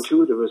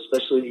counterintuitive,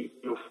 especially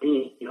for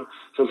me.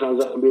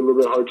 Sometimes I can be a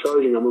little bit hard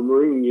charging. I'm a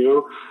Marine,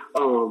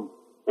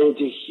 and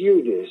to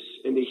hear this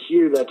and to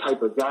hear that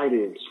type of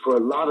guidance for a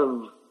lot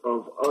of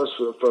us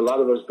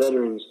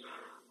veterans,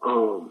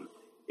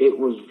 it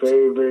was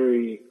very,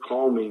 very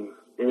calming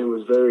and it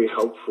was very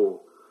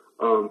helpful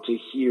to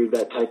hear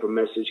that type of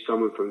message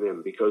coming from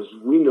them, because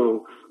we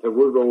know that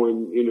we're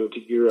going, to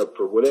gear up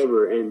for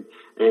whatever, and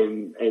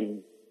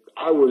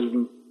I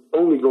was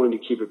only going to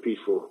keep it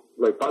peaceful.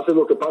 Like, pase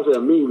lo que pase a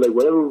mí, like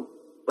whatever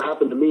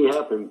happened to me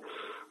happened,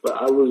 but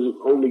I was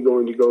only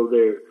going to go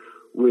there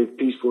with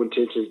peaceful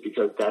intentions,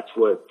 because that's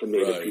what the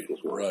Native peoples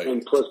want. Right.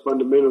 And plus,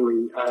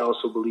 fundamentally, I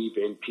also believe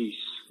in peace.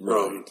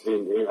 Right.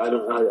 And I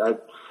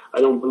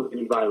don't believe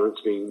in violence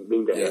being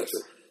the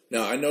answer.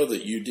 Now, I know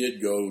that you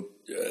did go,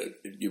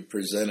 you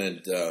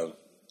presented,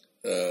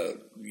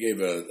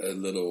 gave a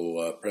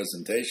little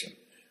presentation,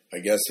 I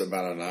guess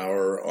about an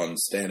hour, on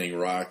Standing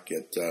Rock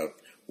at,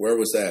 where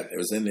was that? It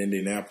was in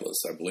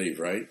Indianapolis, I believe,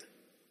 right?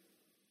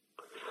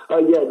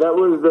 Yeah, that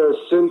was the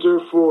Center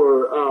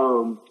for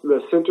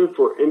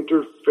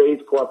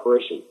Interfaith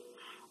Cooperation,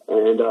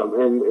 and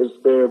it's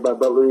there by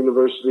Butler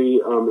University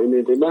in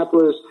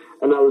Indianapolis.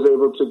 And I was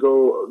able to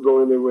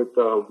go in there with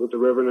the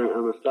Reverend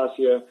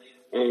Anastasia,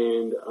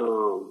 and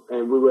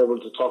we were able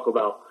to talk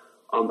about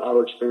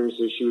our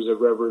experiences. She was a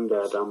reverend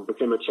that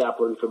became a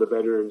chaplain for the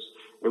veterans,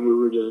 and we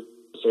were just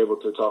able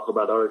to talk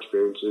about our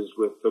experiences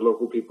with the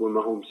local people in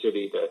the home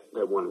city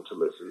that wanted to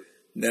listen.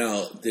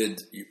 Now,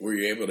 were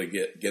you able to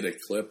get a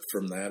clip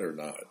from that or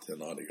not,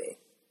 an audio?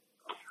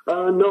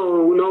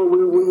 No,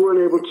 we weren't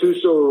able to.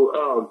 So,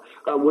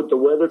 with the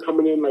weather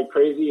coming in like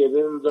crazy, it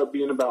ended up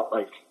being about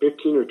like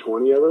 15 or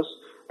 20 of us.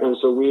 And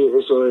so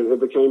it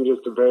became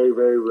just a very,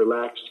 very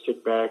relaxed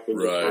kickback and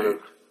just kind of,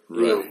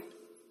 Right.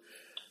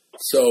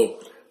 So,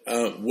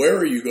 where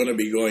are you going to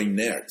be going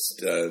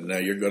next? Now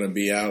you're going to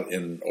be out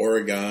in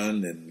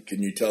Oregon, and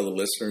can you tell the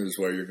listeners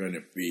where you're going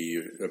to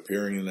be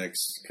appearing in the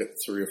next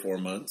 3 or 4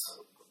 months?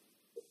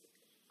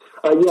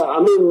 Yeah,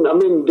 I'm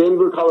in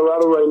Denver,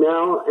 Colorado right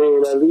now,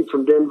 and I leave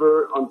from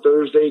Denver on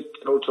Thursday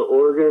to go to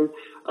Oregon,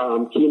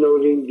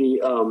 keynoting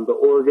the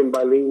Oregon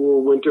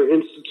Bilingual Winter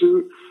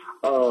Institute,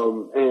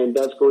 and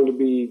that's going to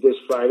be this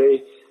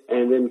Friday.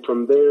 And then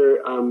from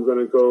there, I'm going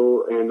to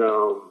go and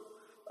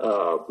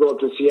go up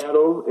to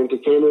Seattle and to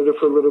Canada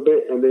for a little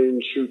bit, and then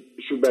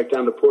shoot back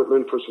down to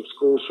Portland for some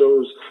school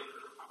shows.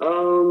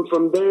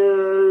 From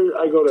there,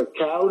 I go to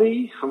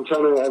Cali.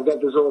 I've got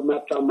this all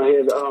mapped out in my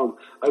head.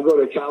 I go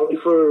to Cali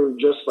for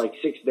just like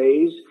 6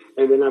 days,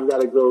 and then I've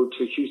got to go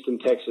to Houston,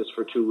 Texas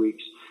for 2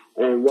 weeks.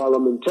 And while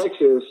I'm in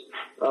Texas,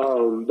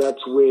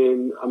 that's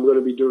when I'm going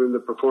to be doing the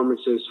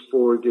performances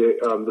for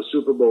the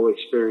Super Bowl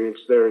experience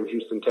there in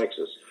Houston,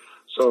 Texas.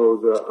 So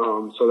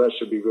that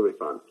should be really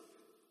fun.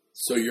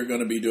 So you're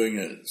going to be doing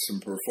some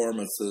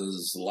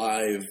performances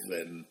live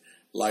and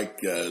like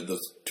the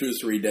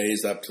 2-3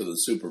 days up to the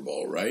Super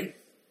Bowl, right?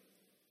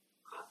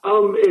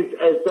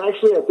 It's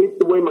actually, I think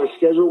the way my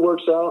schedule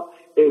works out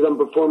is I'm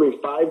performing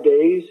 5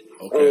 days,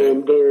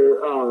 and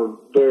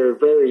they're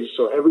very,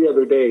 so every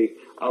other day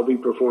I'll be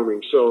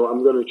performing. So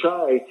I'm going to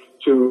try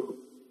to,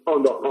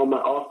 on my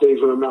off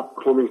days when I'm not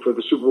performing for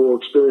the Super Bowl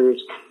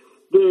experience,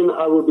 then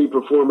I will be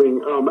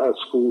performing at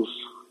schools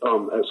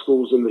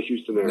in the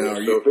Houston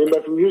area. So if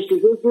anybody from Houston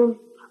is listening,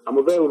 I'm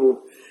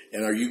available.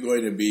 And are you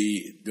going to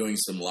be doing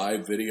some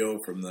live video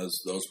from those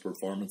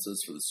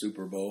performances for the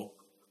Super Bowl?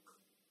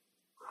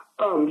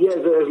 Yes,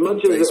 as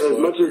much as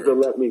they'll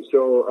let me.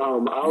 So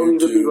I'll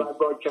either be live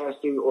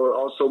broadcasting or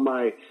also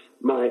my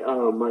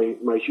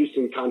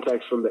Houston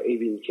contacts from the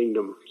Avian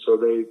Kingdom. So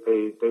they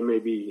may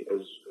be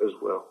as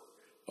well.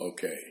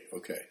 Okay,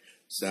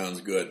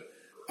 sounds good.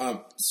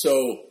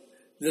 So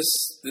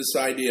this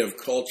idea of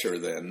culture,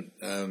 then,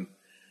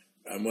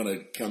 I'm going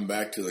to come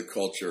back to the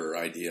culture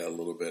idea a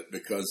little bit,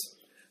 because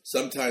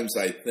sometimes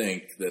I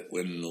think that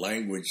when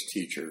language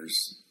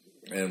teachers,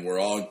 and we're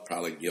all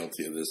probably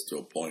guilty of this to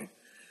a point,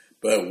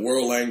 but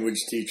world language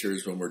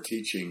teachers, when we're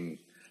teaching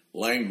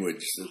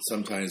language, that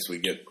sometimes we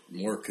get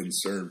more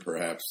concerned,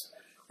 perhaps,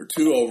 or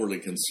too overly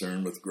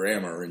concerned with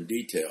grammar and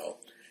detail,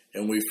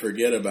 and we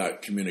forget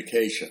about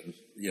communication,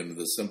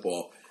 the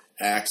simple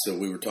acts that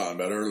we were talking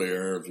about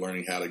earlier of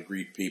learning how to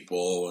greet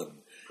people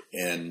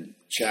and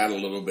chat a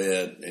little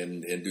bit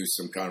and do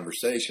some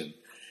conversation.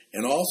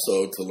 And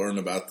also to learn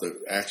about the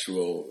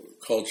actual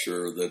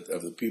culture of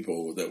the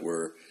people that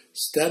we're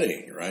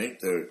studying, right?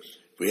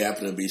 If we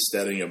happen to be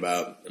studying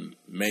about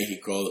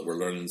Mexico, that we're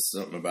learning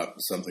something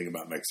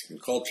about Mexican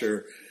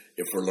culture.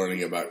 If we're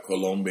learning about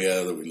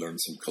Colombia, that we learn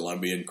some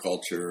Colombian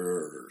culture,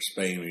 or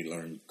Spain, we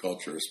learn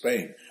culture of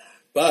Spain.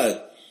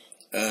 But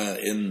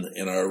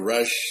in our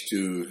rush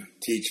to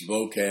teach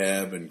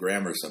vocab and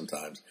grammar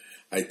sometimes,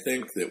 I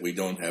think that we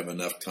don't have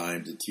enough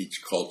time to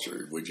teach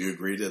culture. Would you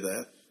agree to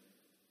that?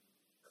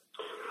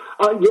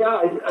 Yeah,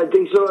 I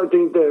think so. I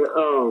think that,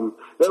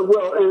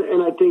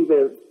 and I think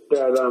that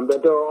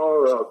there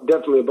are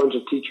definitely a bunch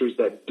of teachers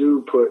that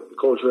do put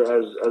culture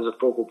as a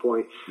focal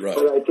point. Right.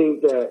 But I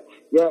think that,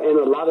 in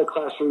a lot of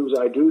classrooms,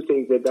 I do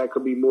think that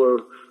could be more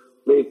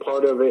made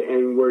part of it,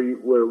 and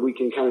where we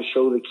can kind of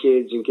show the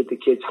kids and get the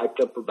kids hyped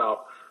up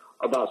about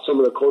about some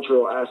of the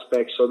cultural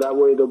aspects, so that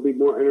way they'll be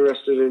more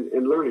interested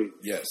in learning.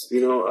 Yes.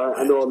 You know,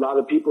 I know a lot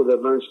of people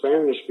that learn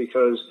Spanish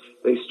because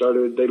they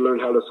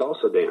learned how to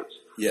salsa dance.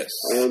 Yes.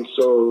 And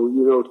so,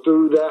 you know,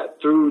 through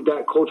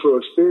that cultural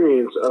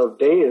experience of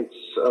dance,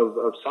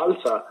 of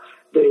salsa,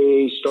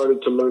 they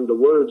started to learn the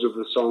words of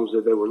the songs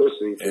that they were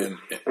listening to.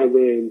 And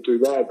then through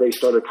that, they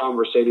started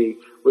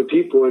conversating with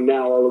people, and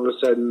now all of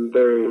a sudden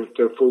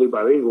they're fully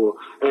bilingual.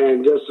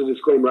 And just a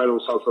disclaimer, I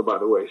don't salsa, by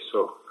the way,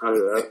 so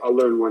I'll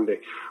learn one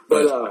day.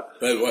 But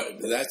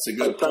that's a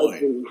good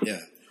point. Yeah.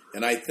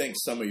 And I think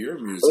some of your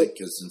music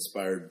has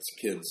inspired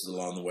kids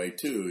along the way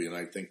too. And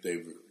I think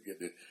they've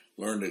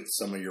learned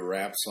some of your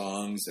rap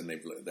songs, and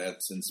that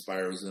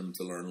inspires them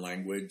to learn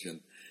language. And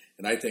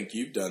I think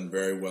you've done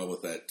very well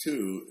with that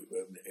too.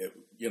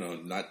 You know,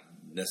 not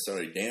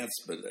necessarily dance,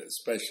 but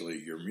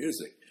especially your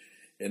music.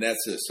 And that's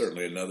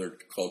certainly another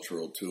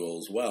cultural tool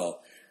as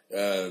well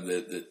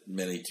that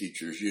many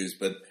teachers use.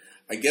 But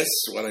I guess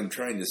what I'm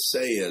trying to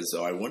say is,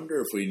 though, I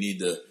wonder if we need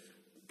to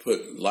put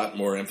a lot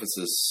more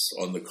emphasis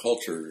on the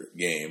culture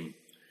game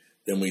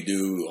than we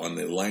do on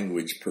the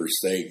language per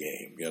se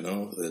game, you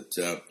know,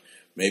 that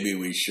maybe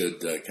we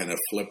should kind of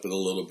flip it a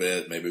little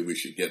bit. Maybe we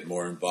should get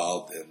more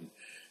involved in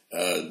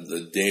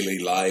the daily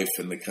life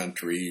in the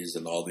countries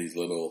and all these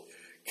little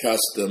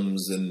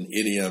customs and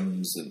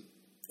idioms and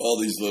all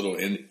these little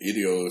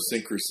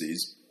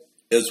idiosyncrasies,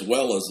 as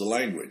well as the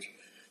language.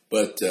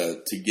 But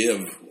to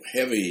give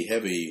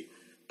heavy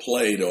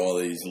play to all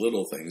these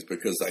little things,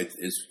 because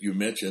as you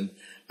mentioned,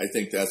 I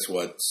think that's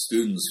what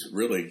students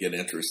really get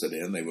interested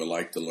in. They would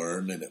like to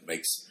learn, and it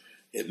makes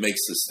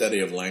the study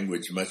of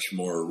language much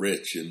more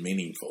rich and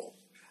meaningful.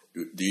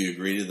 Do you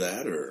agree to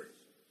that, or?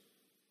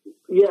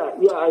 Yeah,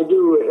 I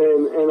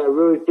do, and I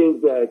really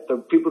think that the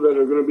people that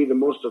are going to be the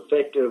most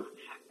effective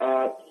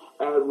at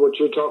what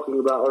you're talking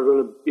about are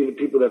going to be the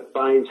people that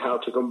finds how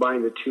to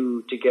combine the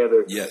two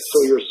together. Yes.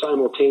 So you're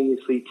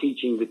simultaneously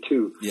teaching the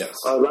two. Yes.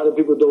 A lot of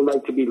people don't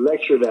like to be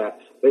lectured at.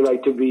 They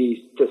like to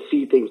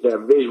see things that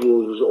have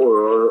visuals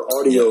or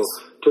audio, yes,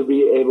 to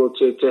be able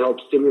to help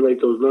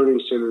stimulate those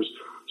learning centers.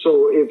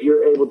 So if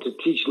you're able to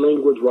teach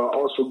language while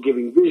also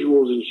giving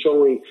visuals and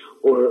showing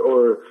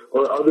or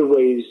other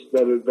ways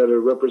that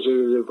are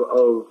representative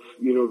of,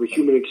 you know, the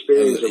human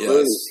experience of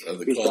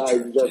learning,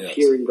 besides just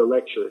hearing the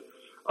lecture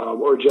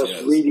or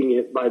just reading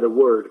it by the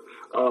word.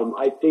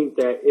 I think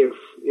that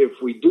if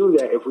we do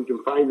that, if we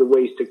can find the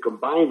ways to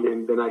combine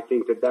them, then I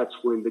think that's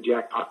when the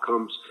jackpot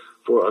comes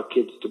for our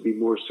kids to be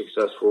more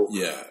successful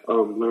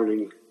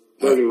learning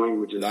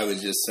languages. I was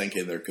just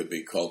thinking there could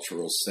be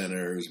cultural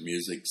centers,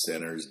 music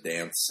centers,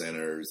 dance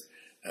centers,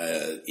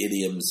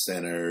 idiom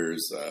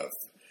centers,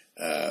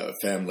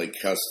 family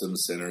custom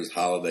centers,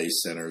 holiday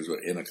centers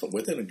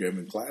within a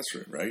given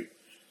classroom, right?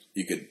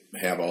 You could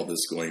have all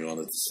this going on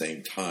at the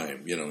same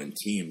time, you know, in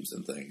teams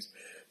and things.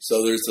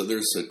 So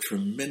there's a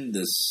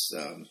tremendous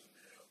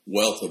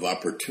wealth of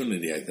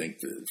opportunity, I think,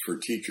 for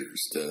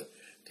teachers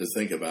to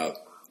think about,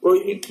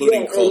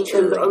 including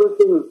culture. And the other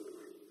thing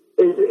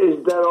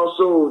is that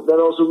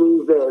also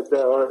means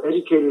that our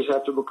educators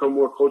have to become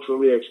more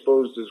culturally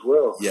exposed as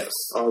well. Yes.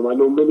 I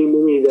know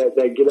many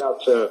that get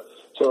out to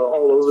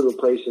all over the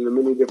place in the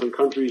many different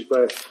countries,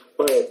 but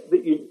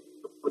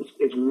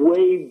it's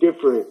way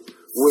different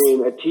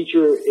when a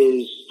teacher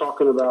is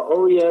talking about,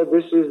 oh yeah,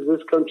 this is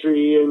this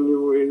country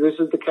and this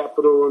is the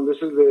capital and this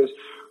is this,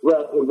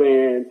 rather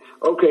than,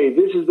 okay,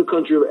 this is the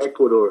country of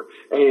Ecuador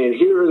and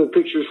here are the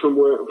pictures from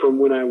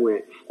when I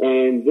went,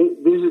 and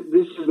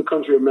this is the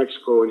country of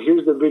Mexico and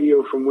here's the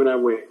video from when I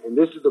went, and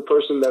this is the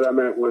person that I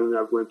met when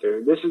I went there,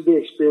 and this is the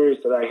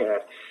experience that I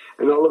had.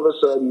 And all of a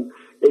sudden,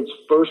 it's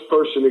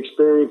first-person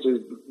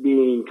experiences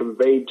being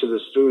conveyed to the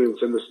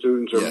students, and the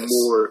students are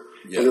more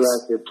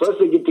interactive. Plus,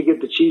 they get to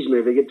get the chisme,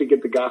 they get to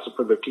get the gossip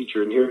of their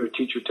teacher, and hear the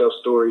teacher tell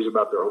stories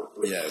about their own.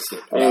 Yes,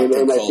 and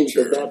I think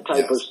that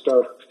type of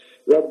stuff,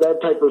 that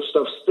type of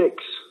stuff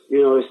sticks.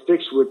 You know, it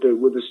sticks with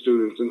the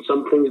students, and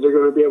some things they're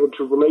going to be able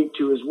to relate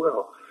to as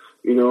well.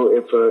 You know,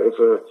 if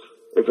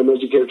an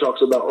educator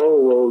talks about, oh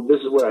well,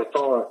 this is what I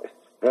thought,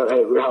 how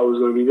it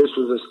was going to be. This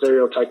was a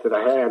stereotype that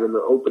I had, and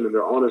they're open and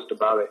they're honest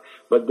about it.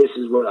 But this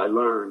is what I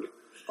learned,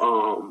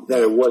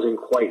 that it wasn't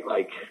quite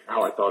like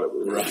how I thought it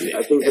was. Right.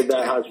 I think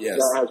that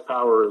has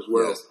power as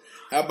well. Yes.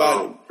 How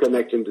about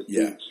connecting to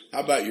students?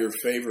 How about your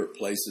favorite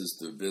places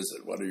to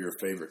visit? What are your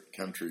favorite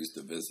countries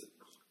to visit?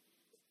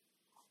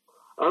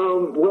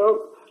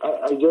 Well,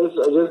 I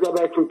just got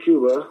back from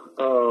Cuba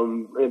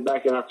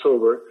back in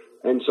October,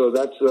 and so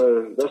that's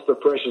the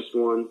freshest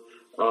one.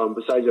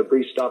 Besides a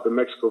brief stop in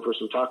Mexico for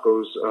some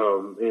tacos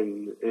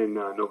in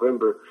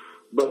November,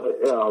 but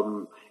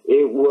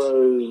it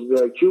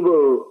was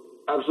Cuba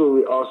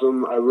absolutely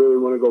awesome. I really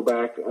want to go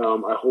back.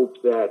 I hope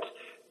that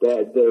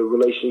the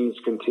relations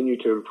continue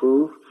to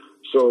improve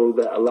so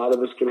that a lot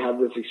of us can have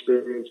this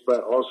experience.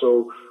 But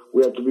also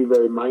we have to be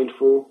very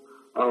mindful.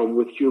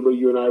 With Cuba,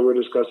 you and I were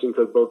discussing,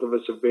 because both of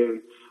us have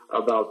been,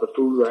 about the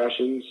food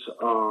rations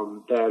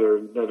that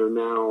are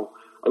now.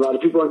 A lot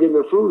of people aren't getting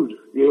their food,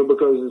 you know,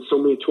 because so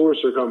many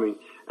tourists are coming,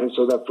 and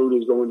so that food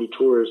is going to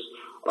tourists.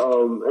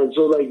 And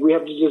so like we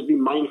have to just be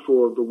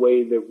mindful of the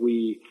way that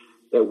we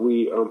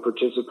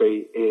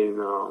participate in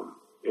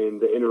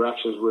the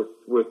interactions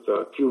with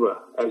Cuba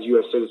as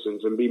U.S.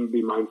 citizens, and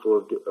be mindful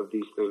of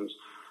these things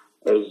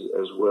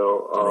as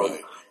well.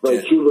 Right. But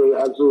Yeah. Cuba is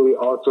absolutely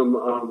awesome.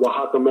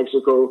 Oaxaca,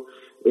 Mexico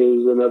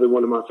is another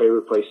one of my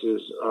favorite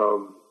places.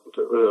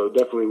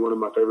 Definitely one of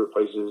my favorite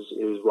places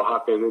is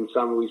Oaxaca, and then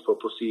San Luis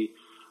Potosí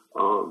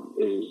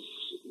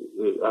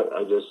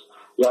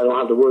I don't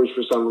have the words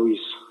for San Luis.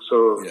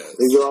 So Yes.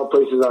 these are all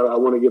places I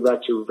want to get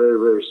back to very,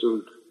 very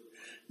soon.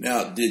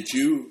 Now, did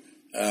you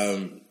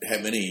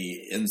have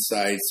any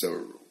insights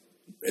or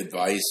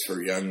advice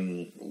for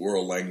young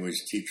world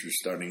language teachers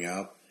starting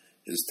out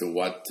as to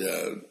what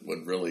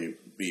would really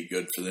be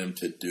good for them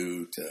to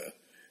do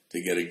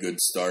to get a good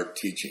start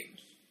teaching?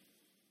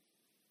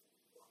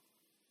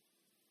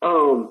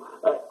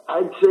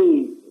 I'd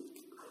say,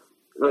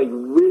 like,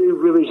 really,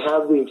 really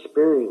have the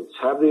experience.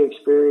 Have the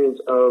experience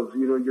of,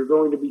 you're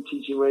going to be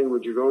teaching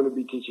language, you're going to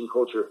be teaching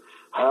culture.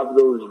 Have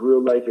those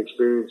real life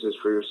experiences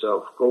for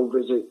yourself. Go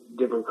visit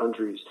different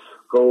countries.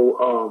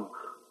 Go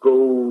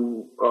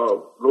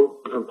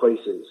different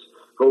places.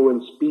 Go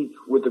and speak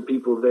with the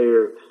people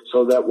there,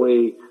 so that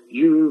way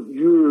you're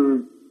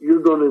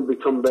going to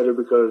become better,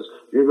 because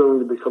you're going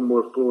to become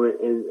more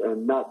fluent,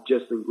 and not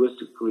just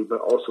linguistically,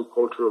 but also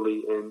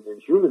culturally and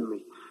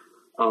humanly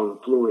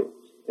fluent,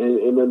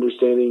 and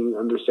understanding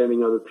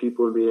other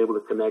people and being able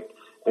to connect.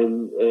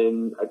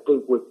 And I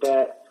think with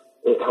that,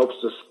 it helps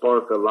to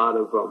spark a lot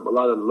of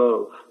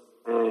love,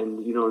 and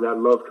that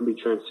love can be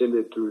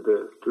transcended through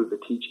the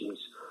teachings,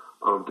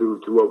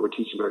 through what we're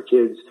teaching our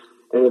kids.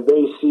 And if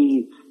they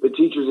see the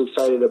teachers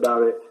excited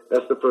about it,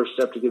 that's the first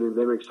step to getting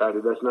them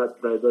excited. That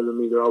doesn't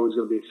mean they're always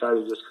going to be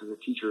excited just because the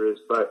teacher is.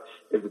 But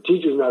if the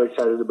teacher's not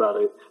excited about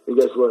it, then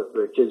guess what?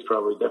 The kids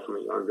probably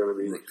definitely aren't going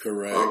to be.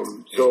 Correct.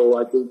 So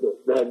I think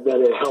that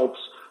it helps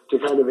to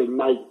kind of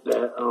ignite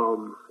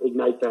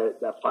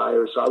that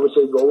fire. So I would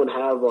say go and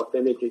have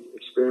authentic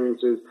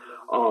experiences.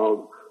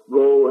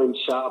 Go and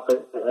shop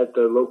at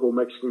the local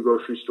Mexican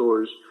grocery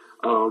stores.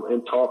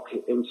 And talk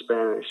in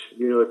Spanish.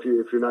 If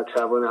you're not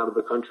traveling out of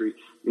the country,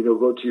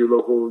 go to your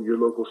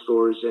local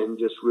stores and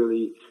just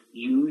really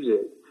use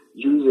it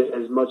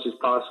as much as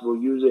possible.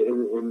 Use it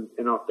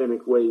in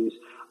authentic ways.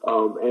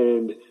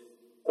 And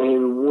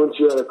once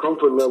you're at a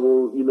comfort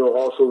level,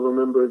 also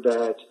remember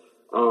that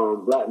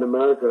Latin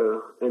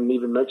America and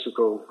even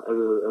Mexico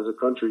as a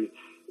country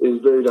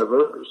is very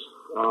diverse.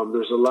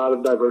 There's a lot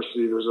of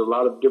diversity. There's a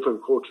lot of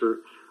different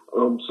culture.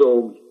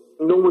 So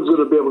no one's going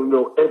to be able to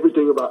know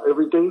everything about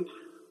everything,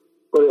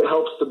 but it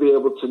helps to be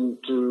able to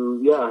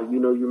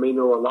you may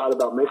know a lot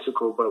about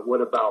Mexico, but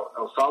what about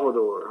El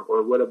Salvador,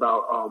 or what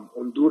about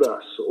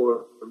Honduras,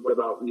 or what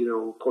about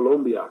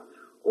Colombia,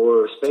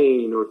 or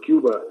Spain, or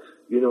Cuba?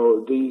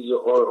 These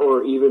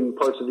or even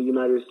parts of the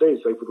United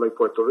States, like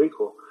Puerto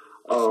Rico.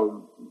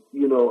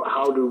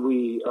 How do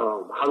we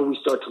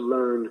start to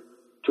learn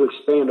to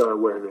expand our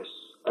awareness,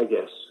 I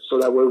guess, so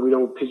that way we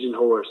don't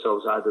pigeonhole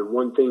ourselves either.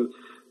 One thing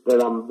that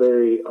I'm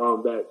very,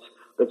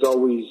 that's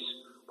always,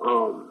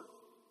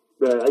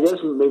 that I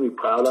guess made me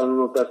proud, I don't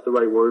know if that's the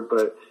right word,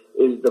 but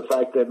is the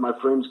fact that my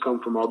friends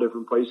come from all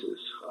different places.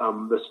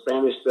 The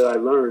Spanish that I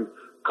learned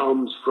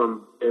comes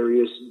from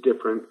various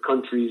different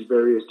countries,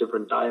 various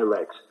different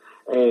dialects,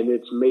 and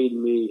it's made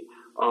me,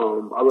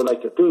 I would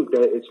like to think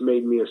that it's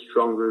made me a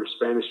stronger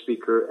Spanish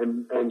speaker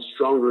and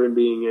stronger in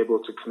being able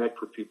to connect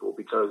with people,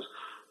 because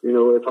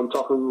if I'm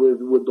talking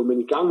with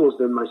Dominicanos,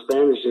 then my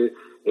Spanish,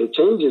 it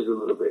changes a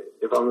little bit.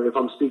 If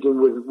I'm speaking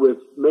with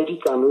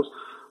Mexicanos,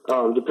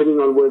 depending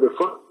on where they're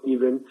from,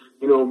 even,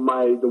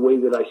 the way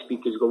that I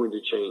speak is going to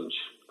change,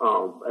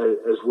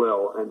 as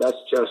well. And that's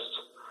just,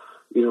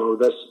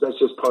 that's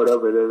just part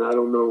of it. And I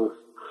don't know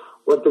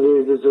what that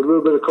is. It's a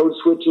little bit of code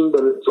switching,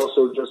 but it's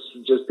also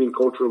just being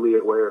culturally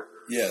aware.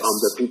 Yes.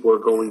 That people are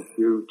going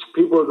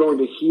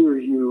to hear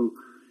you.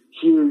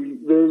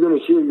 They're going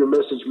to hear your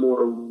message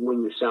more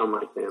when you sound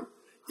like them.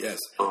 Yes.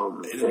 So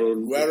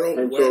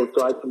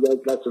I think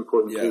that's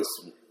important too. Yes.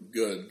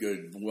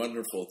 Good.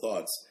 Wonderful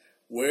thoughts.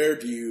 Where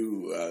do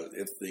you,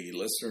 if the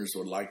listeners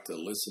would like to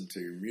listen to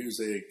your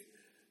music,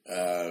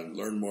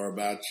 learn more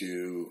about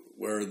you,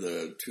 where are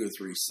the 2 or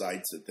 3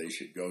 sites that they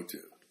should go to?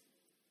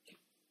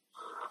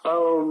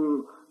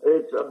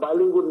 It's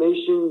Bilingual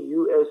Nation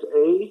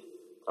USA.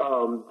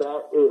 .com.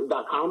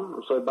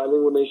 I'm sorry,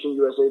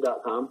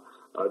 bilingualnationusa.com.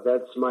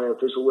 That's my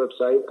official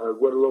website.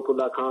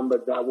 Guadaloco.com,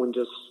 but that one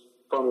just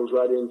funnels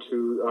right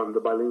into the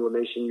Bilingual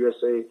Nation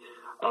USA.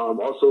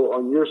 Also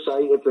on your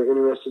site, if they're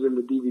interested in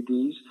the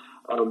DVDs,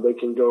 they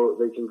can go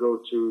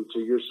to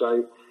your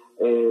site.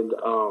 And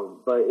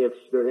but if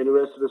they're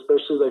interested,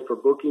 especially like for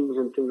bookings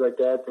and things like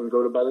that, then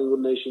go to Bilingual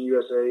Nation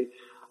USA.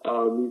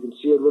 You can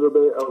see a little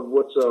bit of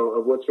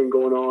what's been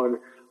going on.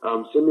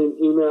 Send me an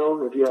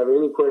email if you have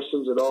any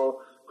questions at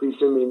all. Please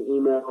send me an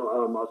email.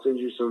 I'll send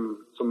you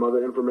some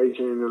other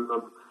information, and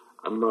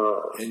I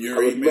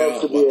would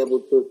love to be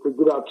able to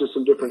get out to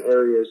some different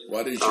areas.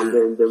 What is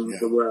your than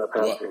where I'm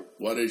passing.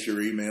 What is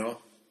your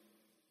email?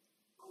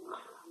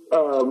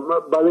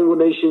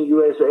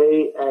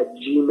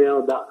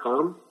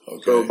 bilingualnationusa@gmail.com.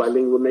 Okay. So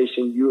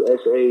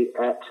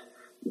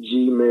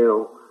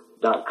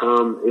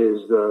bilingualnationusa@gmail.com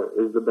is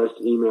the best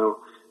email.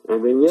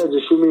 And then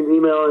just shoot me an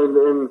email,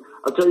 and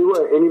I'll tell you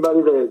what,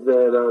 anybody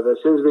that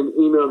sends me an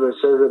email that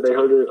says that they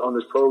heard it on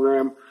this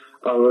program,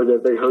 or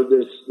that they heard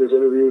this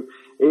interview,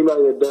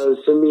 anybody that does,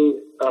 send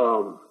me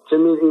an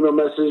email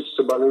message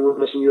to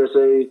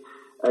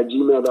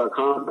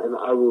bilingualnationusa@gmail.com, and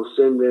I will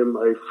send them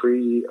a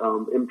free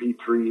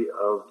MP3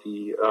 of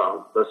the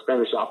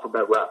Spanish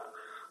alphabet rap.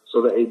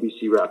 So the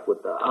ABC rap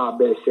with the A,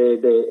 B, C,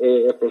 D,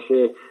 E, F, G,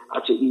 H, I,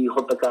 J, K,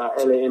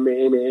 L, M,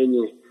 N,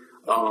 N.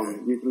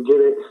 You can get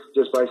it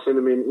just by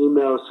sending me an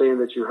email saying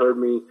that you heard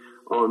me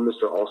on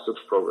Mr.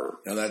 Alsop's program.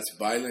 Now that's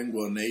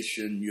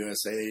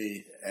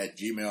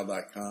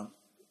bilingualnationusa@gmail.com.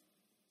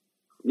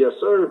 Yes,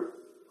 sir.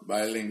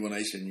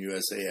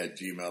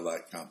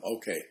 bilingualnationusa@gmail.com.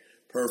 Okay,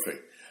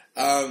 perfect.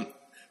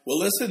 Well,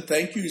 listen,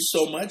 thank you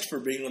so much for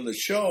being on the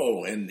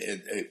show. And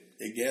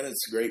again,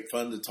 it's great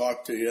fun to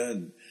talk to you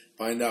and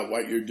find out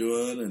what you're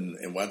doing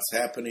and what's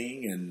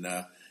happening. And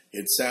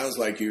it sounds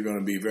like you're going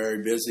to be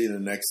very busy in the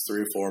next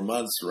 3 or 4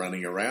 months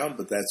running around,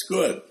 but that's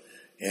good.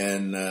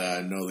 And I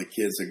know the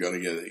kids are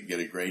going to get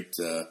a great,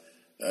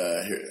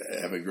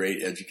 have a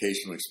great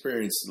educational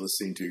experience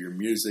listening to your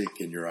music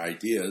and your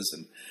ideas,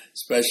 and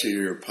especially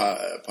your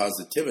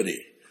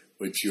positivity,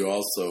 which you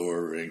also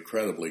are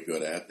incredibly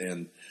good at.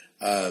 And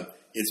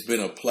it's been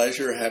a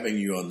pleasure having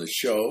you on the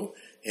show,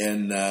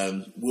 and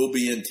we'll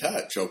be in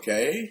touch,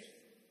 okay?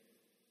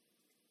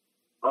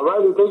 All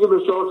right. Thank you,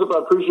 Mr. Alsop. I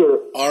appreciate it.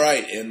 All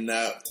right. And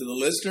to the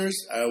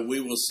listeners,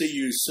 we will see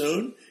you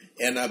soon.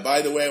 And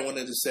by the way, I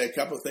wanted to say a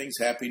couple of things.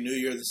 Happy New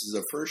Year. This is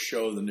the first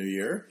show of the new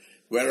year.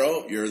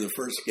 Guero, you're the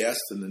first guest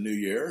in the new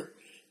year.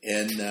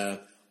 And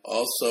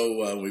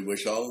also, we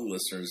wish all the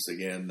listeners,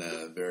 again,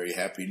 a very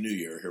happy New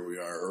Year. Here we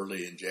are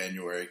early in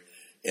January.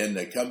 And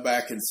come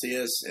back and see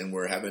us. And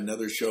we're having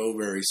another show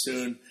very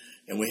soon.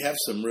 And we have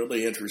some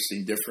really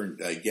interesting different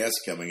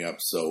guests coming up.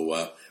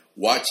 So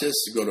watch us.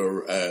 Go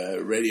to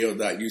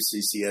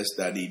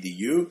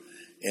radio.uccs.edu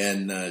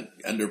and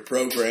under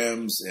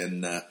programs.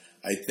 And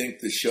I think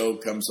the show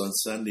comes on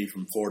Sunday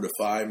from 4 to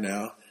 5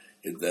 now.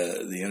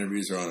 The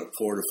interviews are on at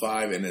 4 to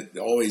 5. And it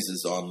always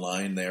is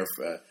online there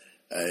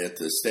at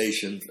the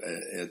station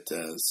at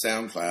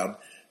SoundCloud.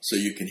 So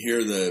you can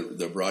hear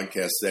the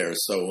broadcast there.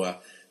 So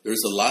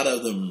there's a lot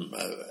of them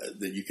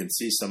that you can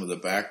see some of the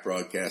back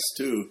broadcasts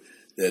too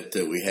that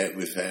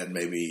we've had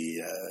maybe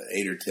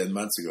 8 or 10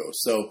 months ago.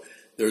 So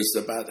there's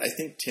about, I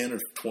think, 10 or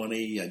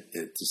 20 at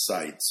the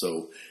site.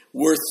 So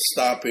worth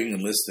stopping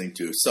and listening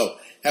to. So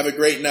have a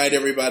great night,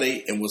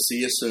 everybody, and we'll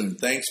see you soon.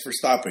 Thanks for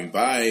stopping.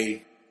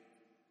 Bye.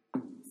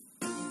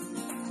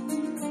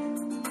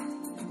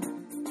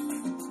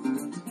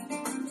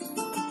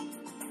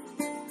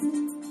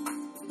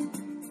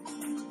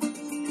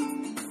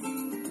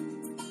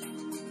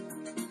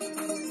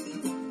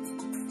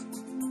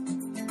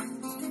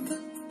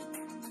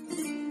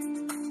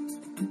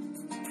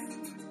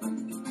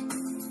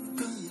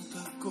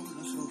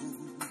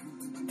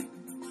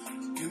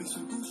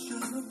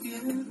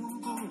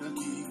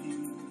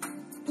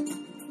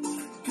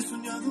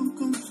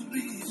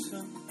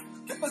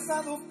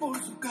 Por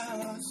su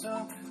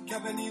casa, que ha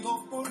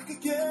venido porque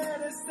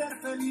quiere ser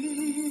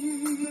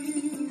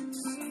feliz.